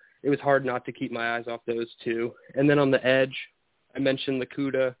 So it was hard not to keep my eyes off those two. And then on the edge, I mentioned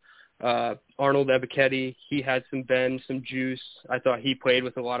Lakuta. Arnold Ebiketie, he had some bend, some juice. I thought he played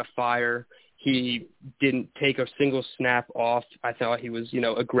with a lot of fire. He didn't take a single snap off. I thought he was,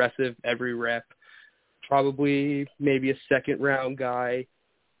 aggressive every rep. Probably maybe a second-round guy,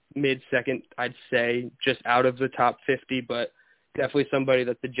 mid-second, I'd say, just out of the top 50, but definitely somebody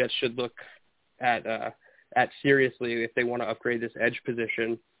that the Jets should look at seriously if they want to upgrade this edge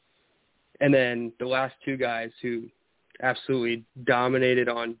position. And then the last two guys who absolutely dominated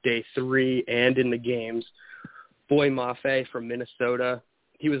on day 3 and in the games, Boye Mafe from Minnesota.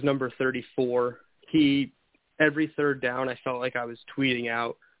 He was number 34. Every third down, I felt like I was tweeting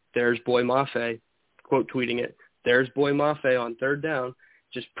out, there's Boye Mafe, quote tweeting it, there's Boye Mafe on third down,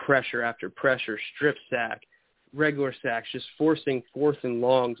 just pressure after pressure, strip sack, regular sacks, just forcing fourth and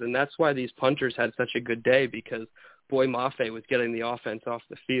longs. And that's why these punters had such a good day, because Boye Mafe was getting the offense off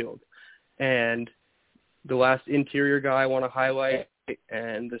the field. And the last interior guy I want to highlight,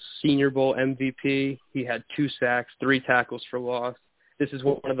 and the Senior Bowl MVP, he had 2 sacks, 3 tackles for loss. This is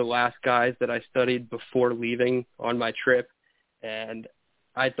one of the last guys that I studied before leaving on my trip, and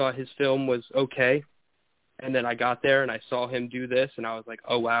I thought his film was okay. And then I got there and I saw him do this, and I was like,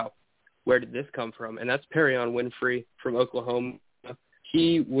 oh, wow, where did this come from? And that's Perion Winfrey from Oklahoma.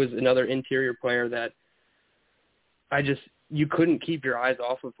 He was another interior player that you couldn't keep your eyes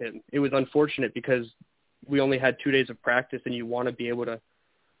off of him. It was unfortunate because we only had 2 days of practice, and you want to be able to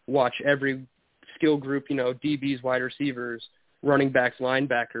watch every skill group, DBs, wide receivers, running backs,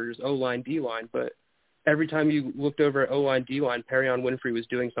 linebackers, O-line, D-line. But every time you looked over at O-line, D-line, Perion Winfrey was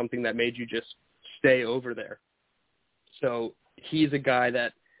doing something that made you just stay over there. So he's a guy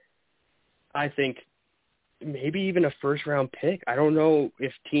that I think maybe even a first-round pick. I don't know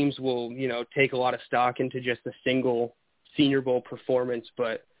if teams will, take a lot of stock into just a single Senior Bowl performance,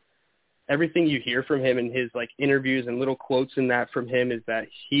 but everything you hear from him in his interviews and little quotes in that from him is that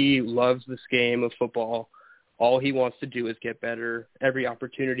he loves this game of football. All he wants to do is get better. Every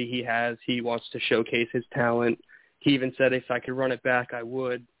opportunity he has, he wants to showcase his talent. He even said, if I could run it back, I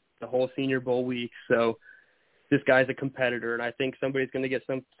would, the whole Senior Bowl week. So this guy's a competitor, and I think somebody's going to get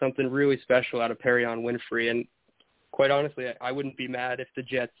something really special out of Perion Winfrey. And quite honestly, I wouldn't be mad if the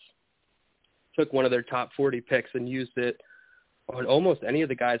Jets took one of their top 40 picks and used it on almost any of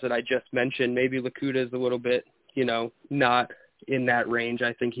the guys that I just mentioned. Maybe Lakuta is a little bit, not in that range.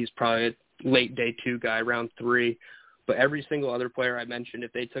 I think he's probably a late day 2 guy, round 3. But every single other player I mentioned,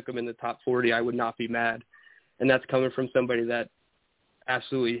 if they took him in the top 40, I would not be mad. And that's coming from somebody that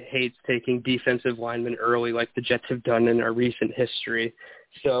absolutely hates taking defensive linemen early like the Jets have done in our recent history.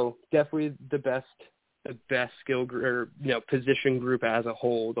 So definitely the best skill or position group as a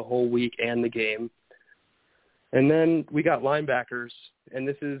whole, the whole week and the game. And then we got linebackers, and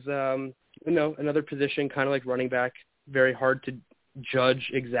this is another position kind of like running back very hard to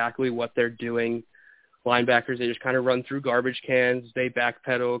judge exactly what they're doing. Linebackers, they just kind of run through garbage cans. They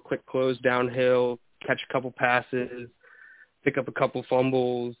backpedal, quick close downhill, catch a couple passes, pick up a couple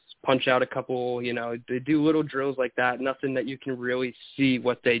fumbles, punch out a couple, they do little drills like that, nothing that you can really see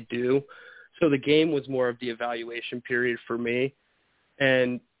what they do. So the game was more of the evaluation period for me.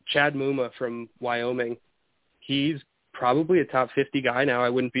 And Chad Muma from Wyoming, he's probably a top 50 guy now. I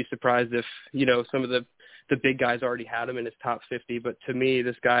wouldn't be surprised if, some of the big guys already had him in his top 50. But to me,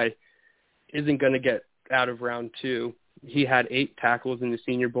 this guy isn't going to get out of round 2. He had 8 tackles in the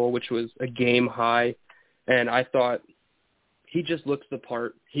Senior Bowl, which was a game high. And I thought he just looks the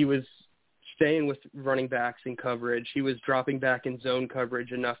part. He was staying with running backs in coverage. He was dropping back in zone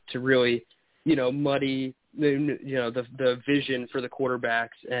coverage enough to really, muddy the vision for the quarterbacks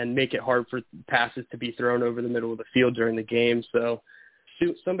and make it hard for passes to be thrown over the middle of the field during the game. So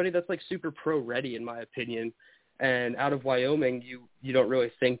somebody that's like super pro ready, in my opinion. And out of Wyoming, you don't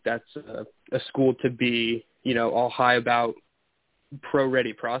really think that's a school to be, all high about pro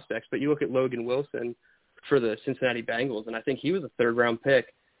ready prospects. But you look at Logan Wilson for the Cincinnati Bengals, and I think he was a 3rd-round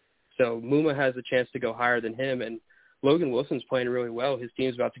pick. So Muma has a chance to go higher than him, and Logan Wilson's playing really well. His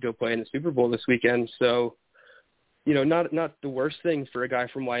team's about to go play in the Super Bowl this weekend. So, not the worst thing for a guy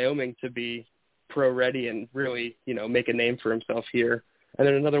from Wyoming to be pro-ready and really, make a name for himself here. And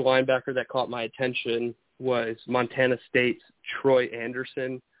then another linebacker that caught my attention was Montana State's Troy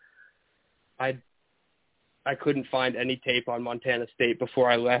Anderson. I couldn't find any tape on Montana State before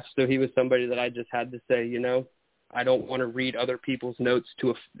I left, so he was somebody that I just had to say, I don't want to read other people's notes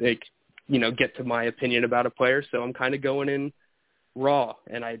to get to my opinion about a player, so I'm kind of going in raw,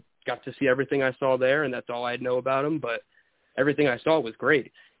 and I got to see everything I saw there, and that's all I know about him, but everything I saw was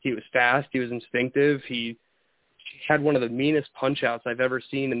great. He was fast, he was instinctive, he had one of the meanest punch-outs I've ever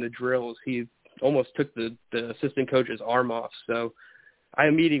seen in the drills. He almost took the assistant coach's arm off, so I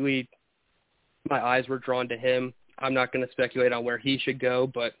immediately – my eyes were drawn to him. I'm not going to speculate on where he should go,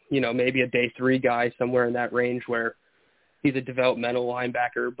 but, maybe a day 3 guy somewhere in that range where he's a developmental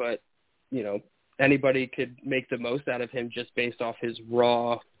linebacker, but, anybody could make the most out of him just based off his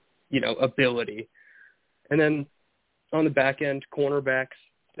raw, ability. And then on the back end, cornerbacks,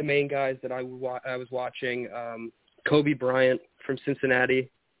 the main guys that I was watching, Kobe Bryant from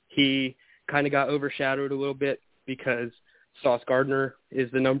Cincinnati, he kind of got overshadowed a little bit because Sauce Gardner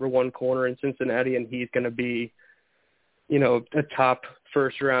is the number 1 corner in Cincinnati, and he's going to be, a top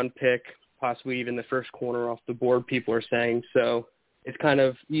first-round pick, possibly even the first corner off the board, people are saying. So it's kind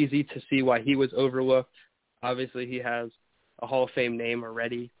of easy to see why he was overlooked. Obviously, he has a Hall of Fame name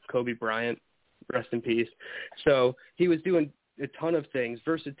already, Kobe Bryant, rest in peace. So he was doing a ton of things,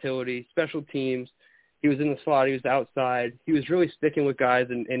 versatility, special teams. He was in the slot. He was outside. He was really sticking with guys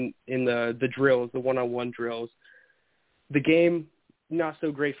in the drills, the one-on-one drills. The game, not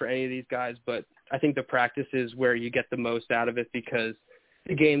so great for any of these guys, but I think the practice is where you get the most out of it because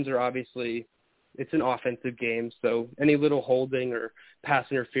the games are obviously, it's an offensive game, so any little holding or pass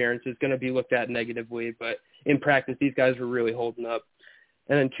interference is going to be looked at negatively, but in practice, these guys were really holding up.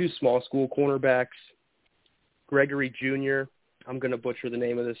 And then 2 small school cornerbacks, Gregory Jr., I'm going to butcher the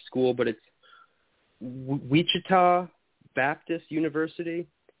name of this school, but it's Wichita Baptist University.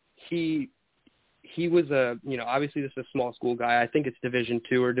 He was obviously this is a small school guy. I think it's Division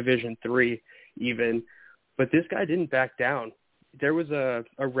II or Division III even, but this guy didn't back down. There was a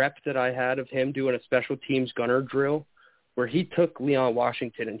rep that I had of him doing a special teams gunner drill where he took Leon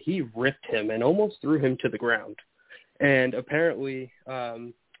Washington and he ripped him and almost threw him to the ground. And apparently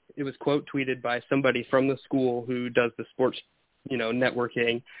it was quote tweeted by somebody from the school who does the sports,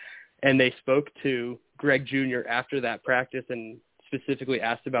 networking, and they spoke to Greg Jr. after that practice and specifically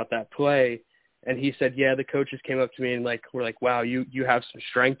asked about that play. And he said, yeah, the coaches came up to me and were like, wow, you have some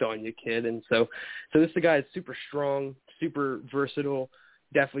strength on you, kid. And so this guy is super strong, super versatile,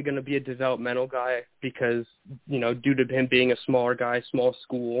 definitely going to be a developmental guy because, due to him being a smaller guy, small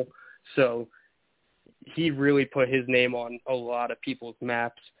school. So he really put his name on a lot of people's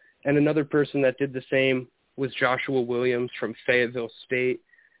maps. And another person that did the same was Joshua Williams from Fayetteville State.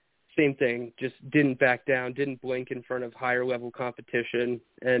 Same thing, just didn't back down, didn't blink in front of higher level competition.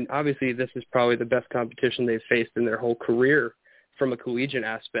 And obviously this is probably the best competition they've faced in their whole career from a collegiate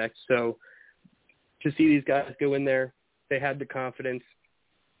aspect. So to see these guys go in there, they had the confidence,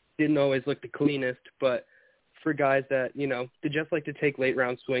 didn't always look the cleanest, but for guys that, they just like to take late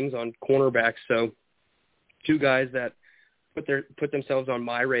round swings on cornerbacks. So 2 guys that put themselves on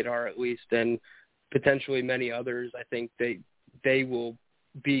my radar at least, and potentially many others. I think they will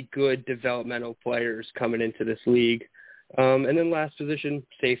be good developmental players coming into this league. And then last position,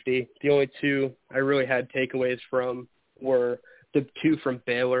 safety. The only 2 I really had takeaways from were the two from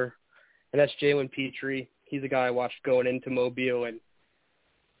Baylor, and that's Jalen Petrie. He's a guy I watched going into Mobile, and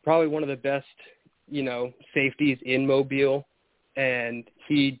probably one of the best, safeties in Mobile. And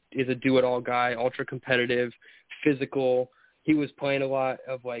he is a do-it-all guy, ultra-competitive, physical. He was playing a lot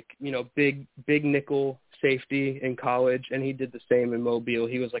of, big nickel safety in college, and he did the same in Mobile.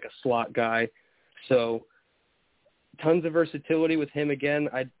 He was like a slot guy. So tons of versatility with him again.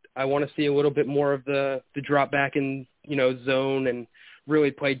 I want to see a little bit more of the drop back in, zone and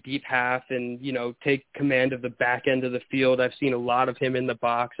really play deep half and, take command of the back end of the field. I've seen a lot of him in the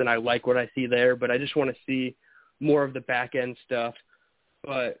box, and I like what I see there, but I just want to see more of the back end stuff.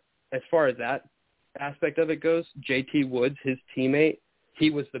 But as far as that aspect of it goes, JT Woods, his teammate,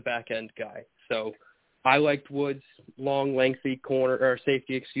 he was the back end guy. So I liked Woods, long, lengthy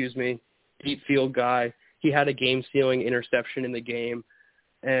safety, deep field guy. He had a game-sealing interception in the game,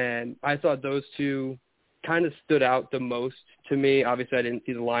 and I thought those two kind of stood out the most to me. Obviously, I didn't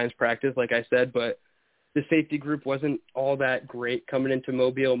see the Lions practice, like I said, but the safety group wasn't all that great coming into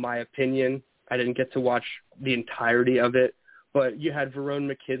Mobile, in my opinion. I didn't get to watch the entirety of it, but you had Verone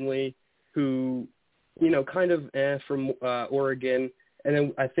McKinley, who, from Oregon, and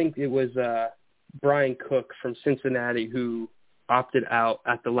then I think it was Brian Cook from Cincinnati who opted out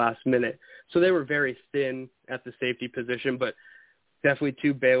at the last minute. So they were very thin at the safety position, but definitely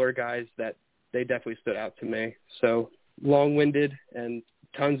two Baylor guys that they definitely stood out to me. So long-winded and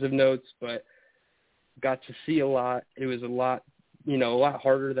tons of notes, but got to see a lot. It was a lot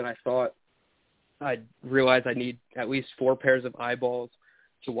harder than I thought. I realized I need at least 4 pairs of eyeballs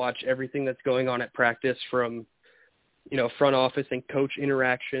to watch everything that's going on at practice, from, front office and coach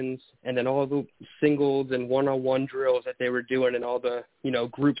interactions, and then all the singles and one-on-one drills that they were doing and all the,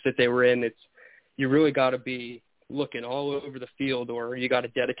 groups that they were in. You really got to be looking all over the field, or you got to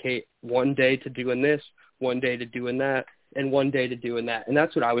dedicate one day to doing this, one day to doing that, and one day to doing that. And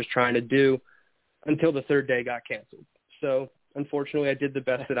that's what I was trying to do until the third day got canceled. So unfortunately, I did the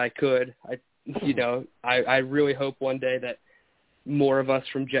best that I could. I really hope one day that more of us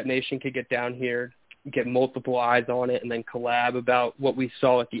from Jet Nation could get down here, get multiple eyes on it, and then collab about what we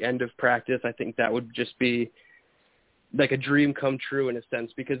saw at the end of practice. I think that would just be like a dream come true in a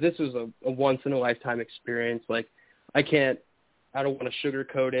sense, because this was a once-in-a-lifetime experience. Like, I don't want to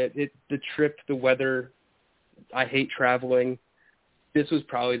sugarcoat it. The trip, the weather, I hate traveling. This was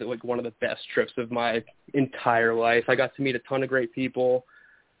probably one of the best trips of my entire life. I got to meet a ton of great people.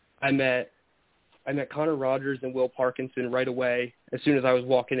 I met Connor Rogers and Will Parkinson right away as soon as I was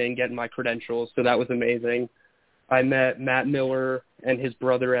walking in getting my credentials, so that was amazing. I met Matt Miller and his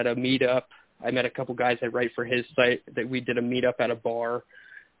brother at a meetup. I met a couple guys that write for his site that we did a meetup at a bar,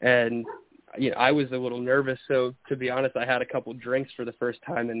 and I was a little nervous, so to be honest, I had a couple drinks for the first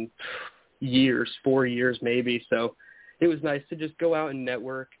time in years, 4 years maybe, so it was nice to just go out and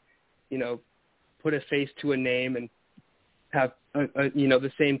network, put a face to a name and have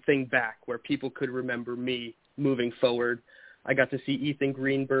the same thing back where people could remember me moving forward. I got to see Ethan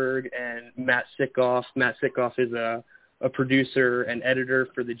Greenberg and Matt Sickoff. Matt Sickoff is a producer and editor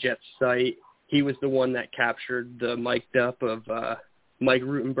for the Jets site. He was the one that captured the mic'd up of Mike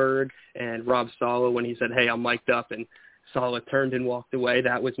Rutenberg and Rob Saleh when he said, "Hey, I'm mic'd up," and Saleh turned and walked away.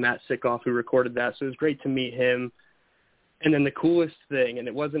 That was Matt Sickoff who recorded that. So it was great to meet him. And then the coolest thing, and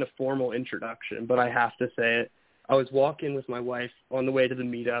it wasn't a formal introduction, but I have to say it, I was walking with my wife on the way to the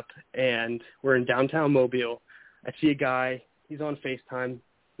meetup, and we're in downtown Mobile. I see a guy, he's on FaceTime,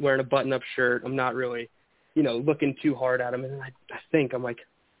 wearing a button-up shirt. I'm not really, looking too hard at him. And I'm like,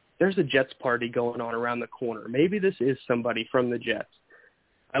 there's a Jets party going on around the corner. Maybe this is somebody from the Jets.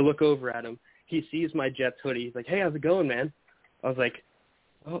 I look over at him. He sees my Jets hoodie. He's like, "Hey, how's it going, man?" I was like,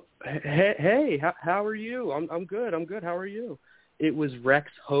 "Oh, hey, how are you?" I'm good. How are you? It was Rex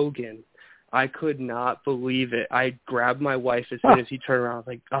Hogan. I could not believe it. I grabbed my wife as soon as he turned around.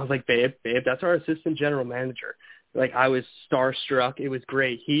 I was like, babe, that's our assistant general manager. Like, I was starstruck. It was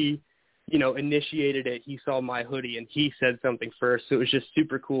great. He, initiated it. He saw my hoodie and he said something first. So it was just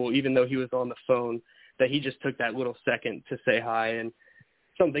super cool, even though he was on the phone, that he just took that little second to say hi, and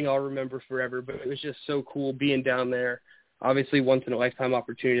something I'll remember forever. But it was just so cool being down there. Obviously, once-in-a-lifetime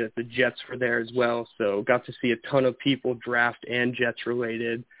opportunity that the Jets were there as well. So got to see a ton of people, draft and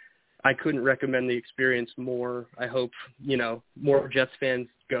Jets-related. I couldn't recommend the experience more. I hope, more Jets fans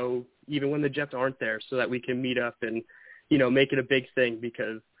go, even when the Jets aren't there, so that we can meet up and, make it a big thing,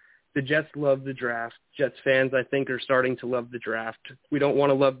 because the Jets love the draft. Jets fans, I think, are starting to love the draft. We don't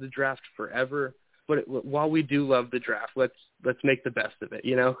want to love the draft forever, but while we do love the draft, let's make the best of it,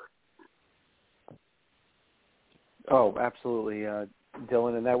 Oh, absolutely,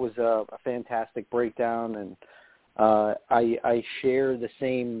 Dylan, and that was a fantastic breakdown, and I share the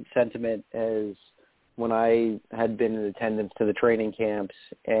same sentiment as when I had been in attendance to the training camps,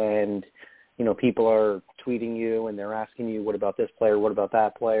 and people are tweeting you and they're asking you, what about this player, what about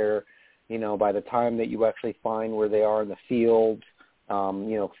that player? By the time that you actually find where they are in the field,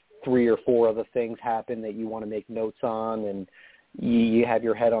 3 or 4 other things happen that you want to make notes on, and you have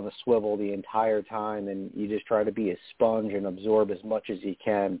your head on the swivel the entire time, and you just try to be a sponge and absorb as much as you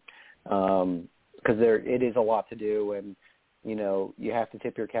can, because it is a lot to do, and you have to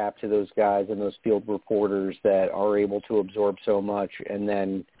tip your cap to those guys and those field reporters that are able to absorb so much, and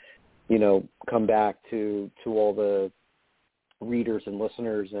then come back to all the readers and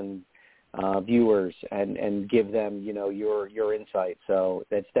listeners and viewers and give them your insight. So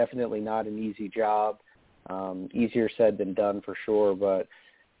that's definitely not an easy job. Easier said than done for sure, but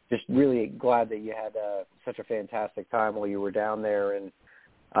just really glad that you had such a fantastic time while you were down there. And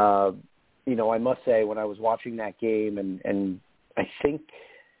I must say, when I was watching that game, and I think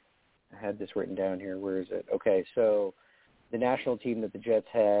I had this written down here. Where is it? Okay, so the national team that the Jets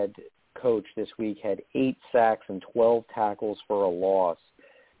had coached this week had 8 sacks and 12 tackles for a loss.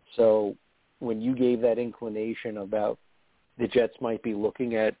 So when you gave that inclination about the Jets might be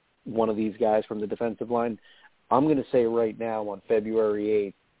looking at one of these guys from the defensive line, I'm going to say right now on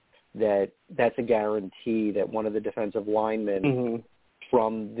February 8th that's a guarantee that one of the defensive linemen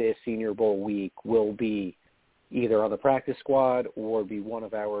from this Senior Bowl week will be either on the practice squad or be one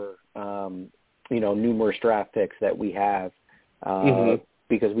of our, numerous draft picks that we have,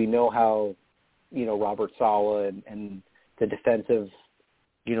 because we know how, Robert Saleh and the defensive,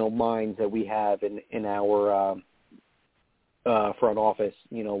 minds that we have in our front office,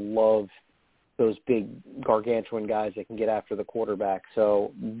 love those big gargantuan guys that can get after the quarterback.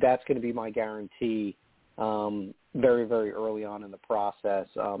 So that's going to be my guarantee very, very early on in the process.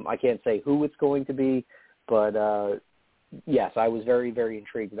 I can't say who it's going to be, but yes, I was very, very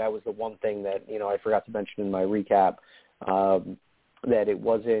intrigued. That was the one thing that, I forgot to mention in my recap, that it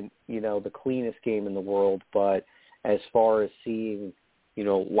wasn't, the cleanest game in the world, but as far as seeing,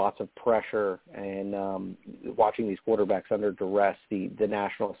 lots of pressure and watching these quarterbacks under duress, the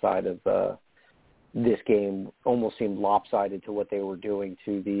national side of this game almost seemed lopsided to what they were doing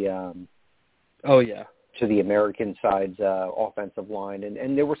to the to the American side's offensive line,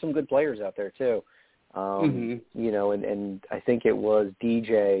 and there were some good players out there too. And I think it was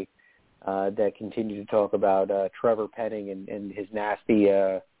DJ that continued to talk about Trevor Penning and his nasty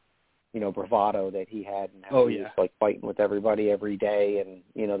bravado that he had, and how he was like fighting with everybody every day, and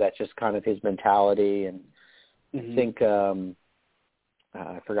that's just kind of his mentality. And I think I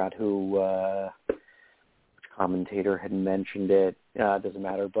forgot who commentator had mentioned it. Doesn't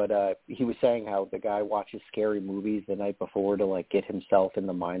matter, but he was saying how the guy watches scary movies the night before to like get himself in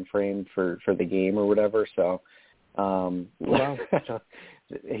the mind frame for the game or whatever. So wow.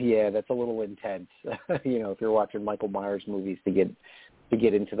 Yeah, that's a little intense. If you're watching Michael Myers movies to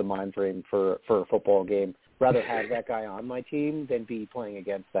get into the mind frame for a football game. Rather have that guy on my team than be playing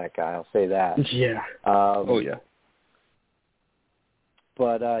against that guy. I'll say that. Yeah.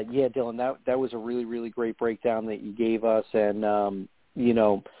 But Dylan, that was a really, really great breakdown that you gave us, and I'm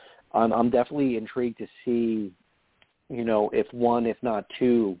definitely intrigued to see, if one, if not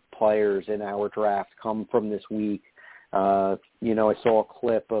 2 players in our draft come from this week. I saw a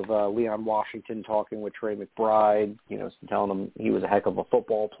clip of Leon Washington talking with Trey McBride, telling him he was a heck of a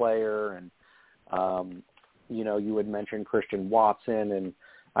football player, and you had mentioned Christian Watson, and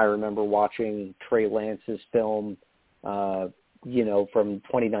I remember watching Trey Lance's film. From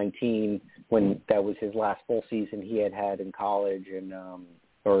 2019, when that was his last full season he had in college, and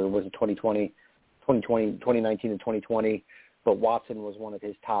or was it 2019 and 2020, but Watson was one of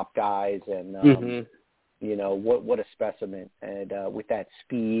his top guys, and what a specimen, and with that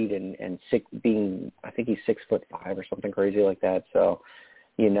speed and I think he's 6'5" or something crazy like that. So,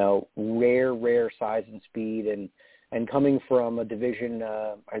 rare size and speed, and coming from a division,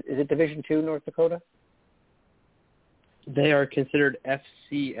 is it Division II, North Dakota? They are considered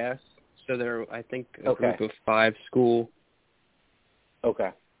FCS, so they're, I think, a group of 5 school. Okay.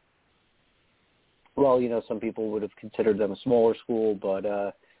 Well, some people would have considered them a smaller school, but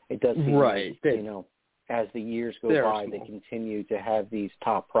it does seem like, as the years go by, they continue to have these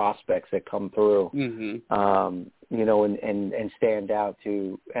top prospects that come through, and stand out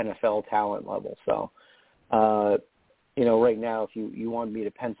to NFL talent level. So, right now, if you want me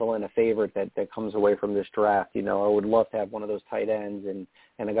to pencil in a favorite that comes away from this draft, I would love to have one of those tight ends,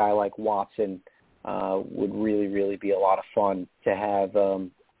 and a guy like Watson would really, really be a lot of fun to have,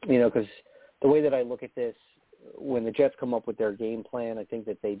 because the way that I look at this, when the Jets come up with their game plan, I think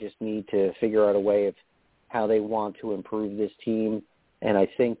that they just need to figure out a way of how they want to improve this team. And I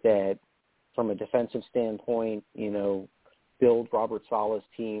think that from a defensive standpoint, build Robert Saleh's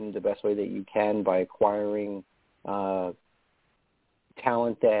team the best way that you can by acquiring talent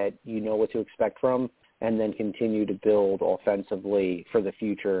that you know what to expect from, and then continue to build offensively for the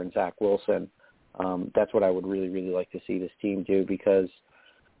future in Zach Wilson. That's what I would really, really like to see this team do, because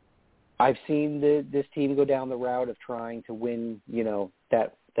I've seen this team go down the route of trying to win,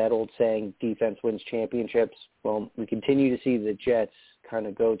 that old saying, defense wins championships. Well, we continue to see the Jets kind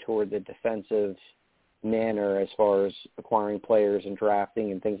of go toward the defensive manner as far as acquiring players and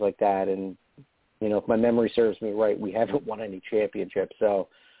drafting and things like that. And, if my memory serves me right, we haven't won any championships. So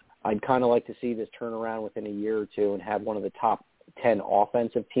I'd kind of like to see this turn around within a year or two and have one of the top 10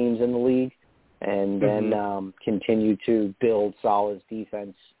 offensive teams in the league, and then continue to build Saleh's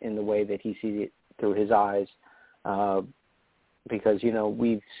defense in the way that he sees it through his eyes. Because,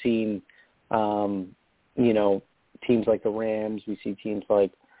 we've seen, teams like the Rams, we see teams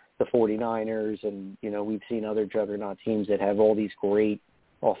like the 49ers, and, we've seen other juggernaut teams that have all these great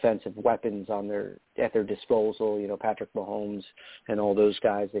offensive weapons at their disposal, Patrick Mahomes and all those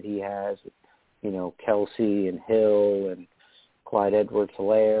guys that he has, Kelsey and Hill and Clyde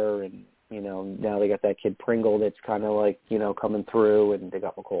Edwards-Helaire, and, now they got that kid Pringle that's kind of like, coming through, and they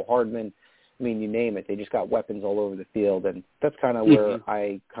got McCole Hardman. I mean, you name it. They just got weapons all over the field, and that's kind of where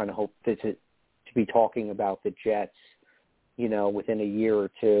I kind of hope to be talking about the Jets, within a year or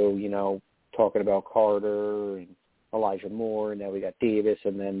two, talking about Carter and Elijah Moore, and now we got Davis,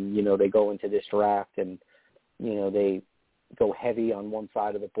 and then, they go into this draft and, they go heavy on one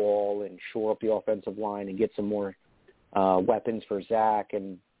side of the ball and shore up the offensive line and get some more weapons for Zach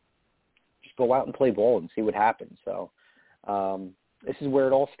and just go out and play ball and see what happens. So this is where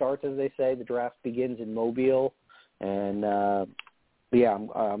it all starts, as they say. The draft begins in Mobile, and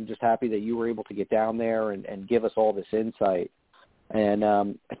I'm just happy that you were able to get down there and give us all this insight. And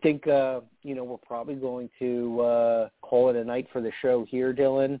I think, we're probably going to call it a night for the show here,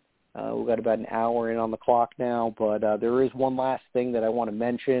 Dylan. We've got about an hour in on the clock now, but there is one last thing that I want to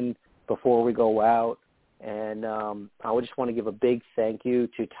mention before we go out. And I would just want to give a big thank you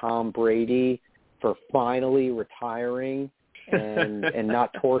to Tom Brady for finally retiring and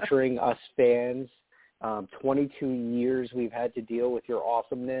not torturing us fans. 22 years we've had to deal with your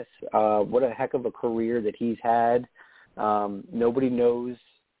awesomeness. What a heck of a career that he's had. Nobody knows,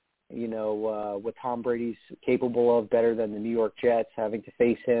 what Tom Brady's capable of better than the New York Jets, having to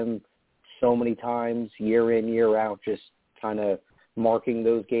face him so many times, year in, year out, just kind of marking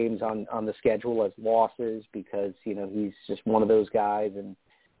those games on the schedule as losses because, he's just one of those guys, and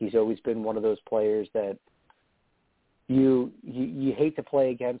he's always been one of those players that you hate to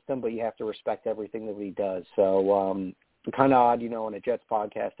play against him, but you have to respect everything that he does. So, kind of odd, on a Jets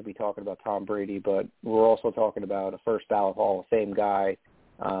podcast to be talking about Tom Brady, but we're also talking about a first ballot Hall of Fame guy,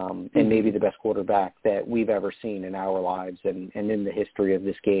 and maybe the best quarterback that we've ever seen in our lives and in the history of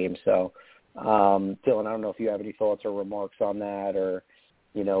this game. So, Dylan, I don't know if you have any thoughts or remarks on that, or,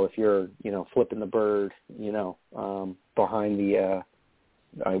 if you're, flipping the bird, behind the,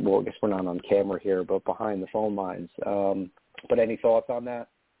 I guess we're not on camera here, but behind the phone lines. But any thoughts on that?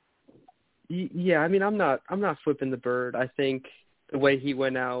 Yeah, I mean, I'm not flipping the bird. I think the way he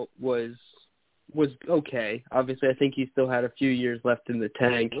went out was okay. Obviously, I think he still had a few years left in the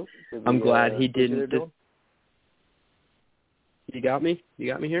tank. I'm glad he didn't. You got me?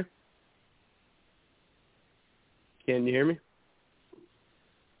 You got me here? Can you hear me?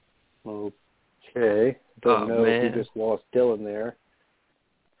 Okay. Don't know if you just lost Dylan there.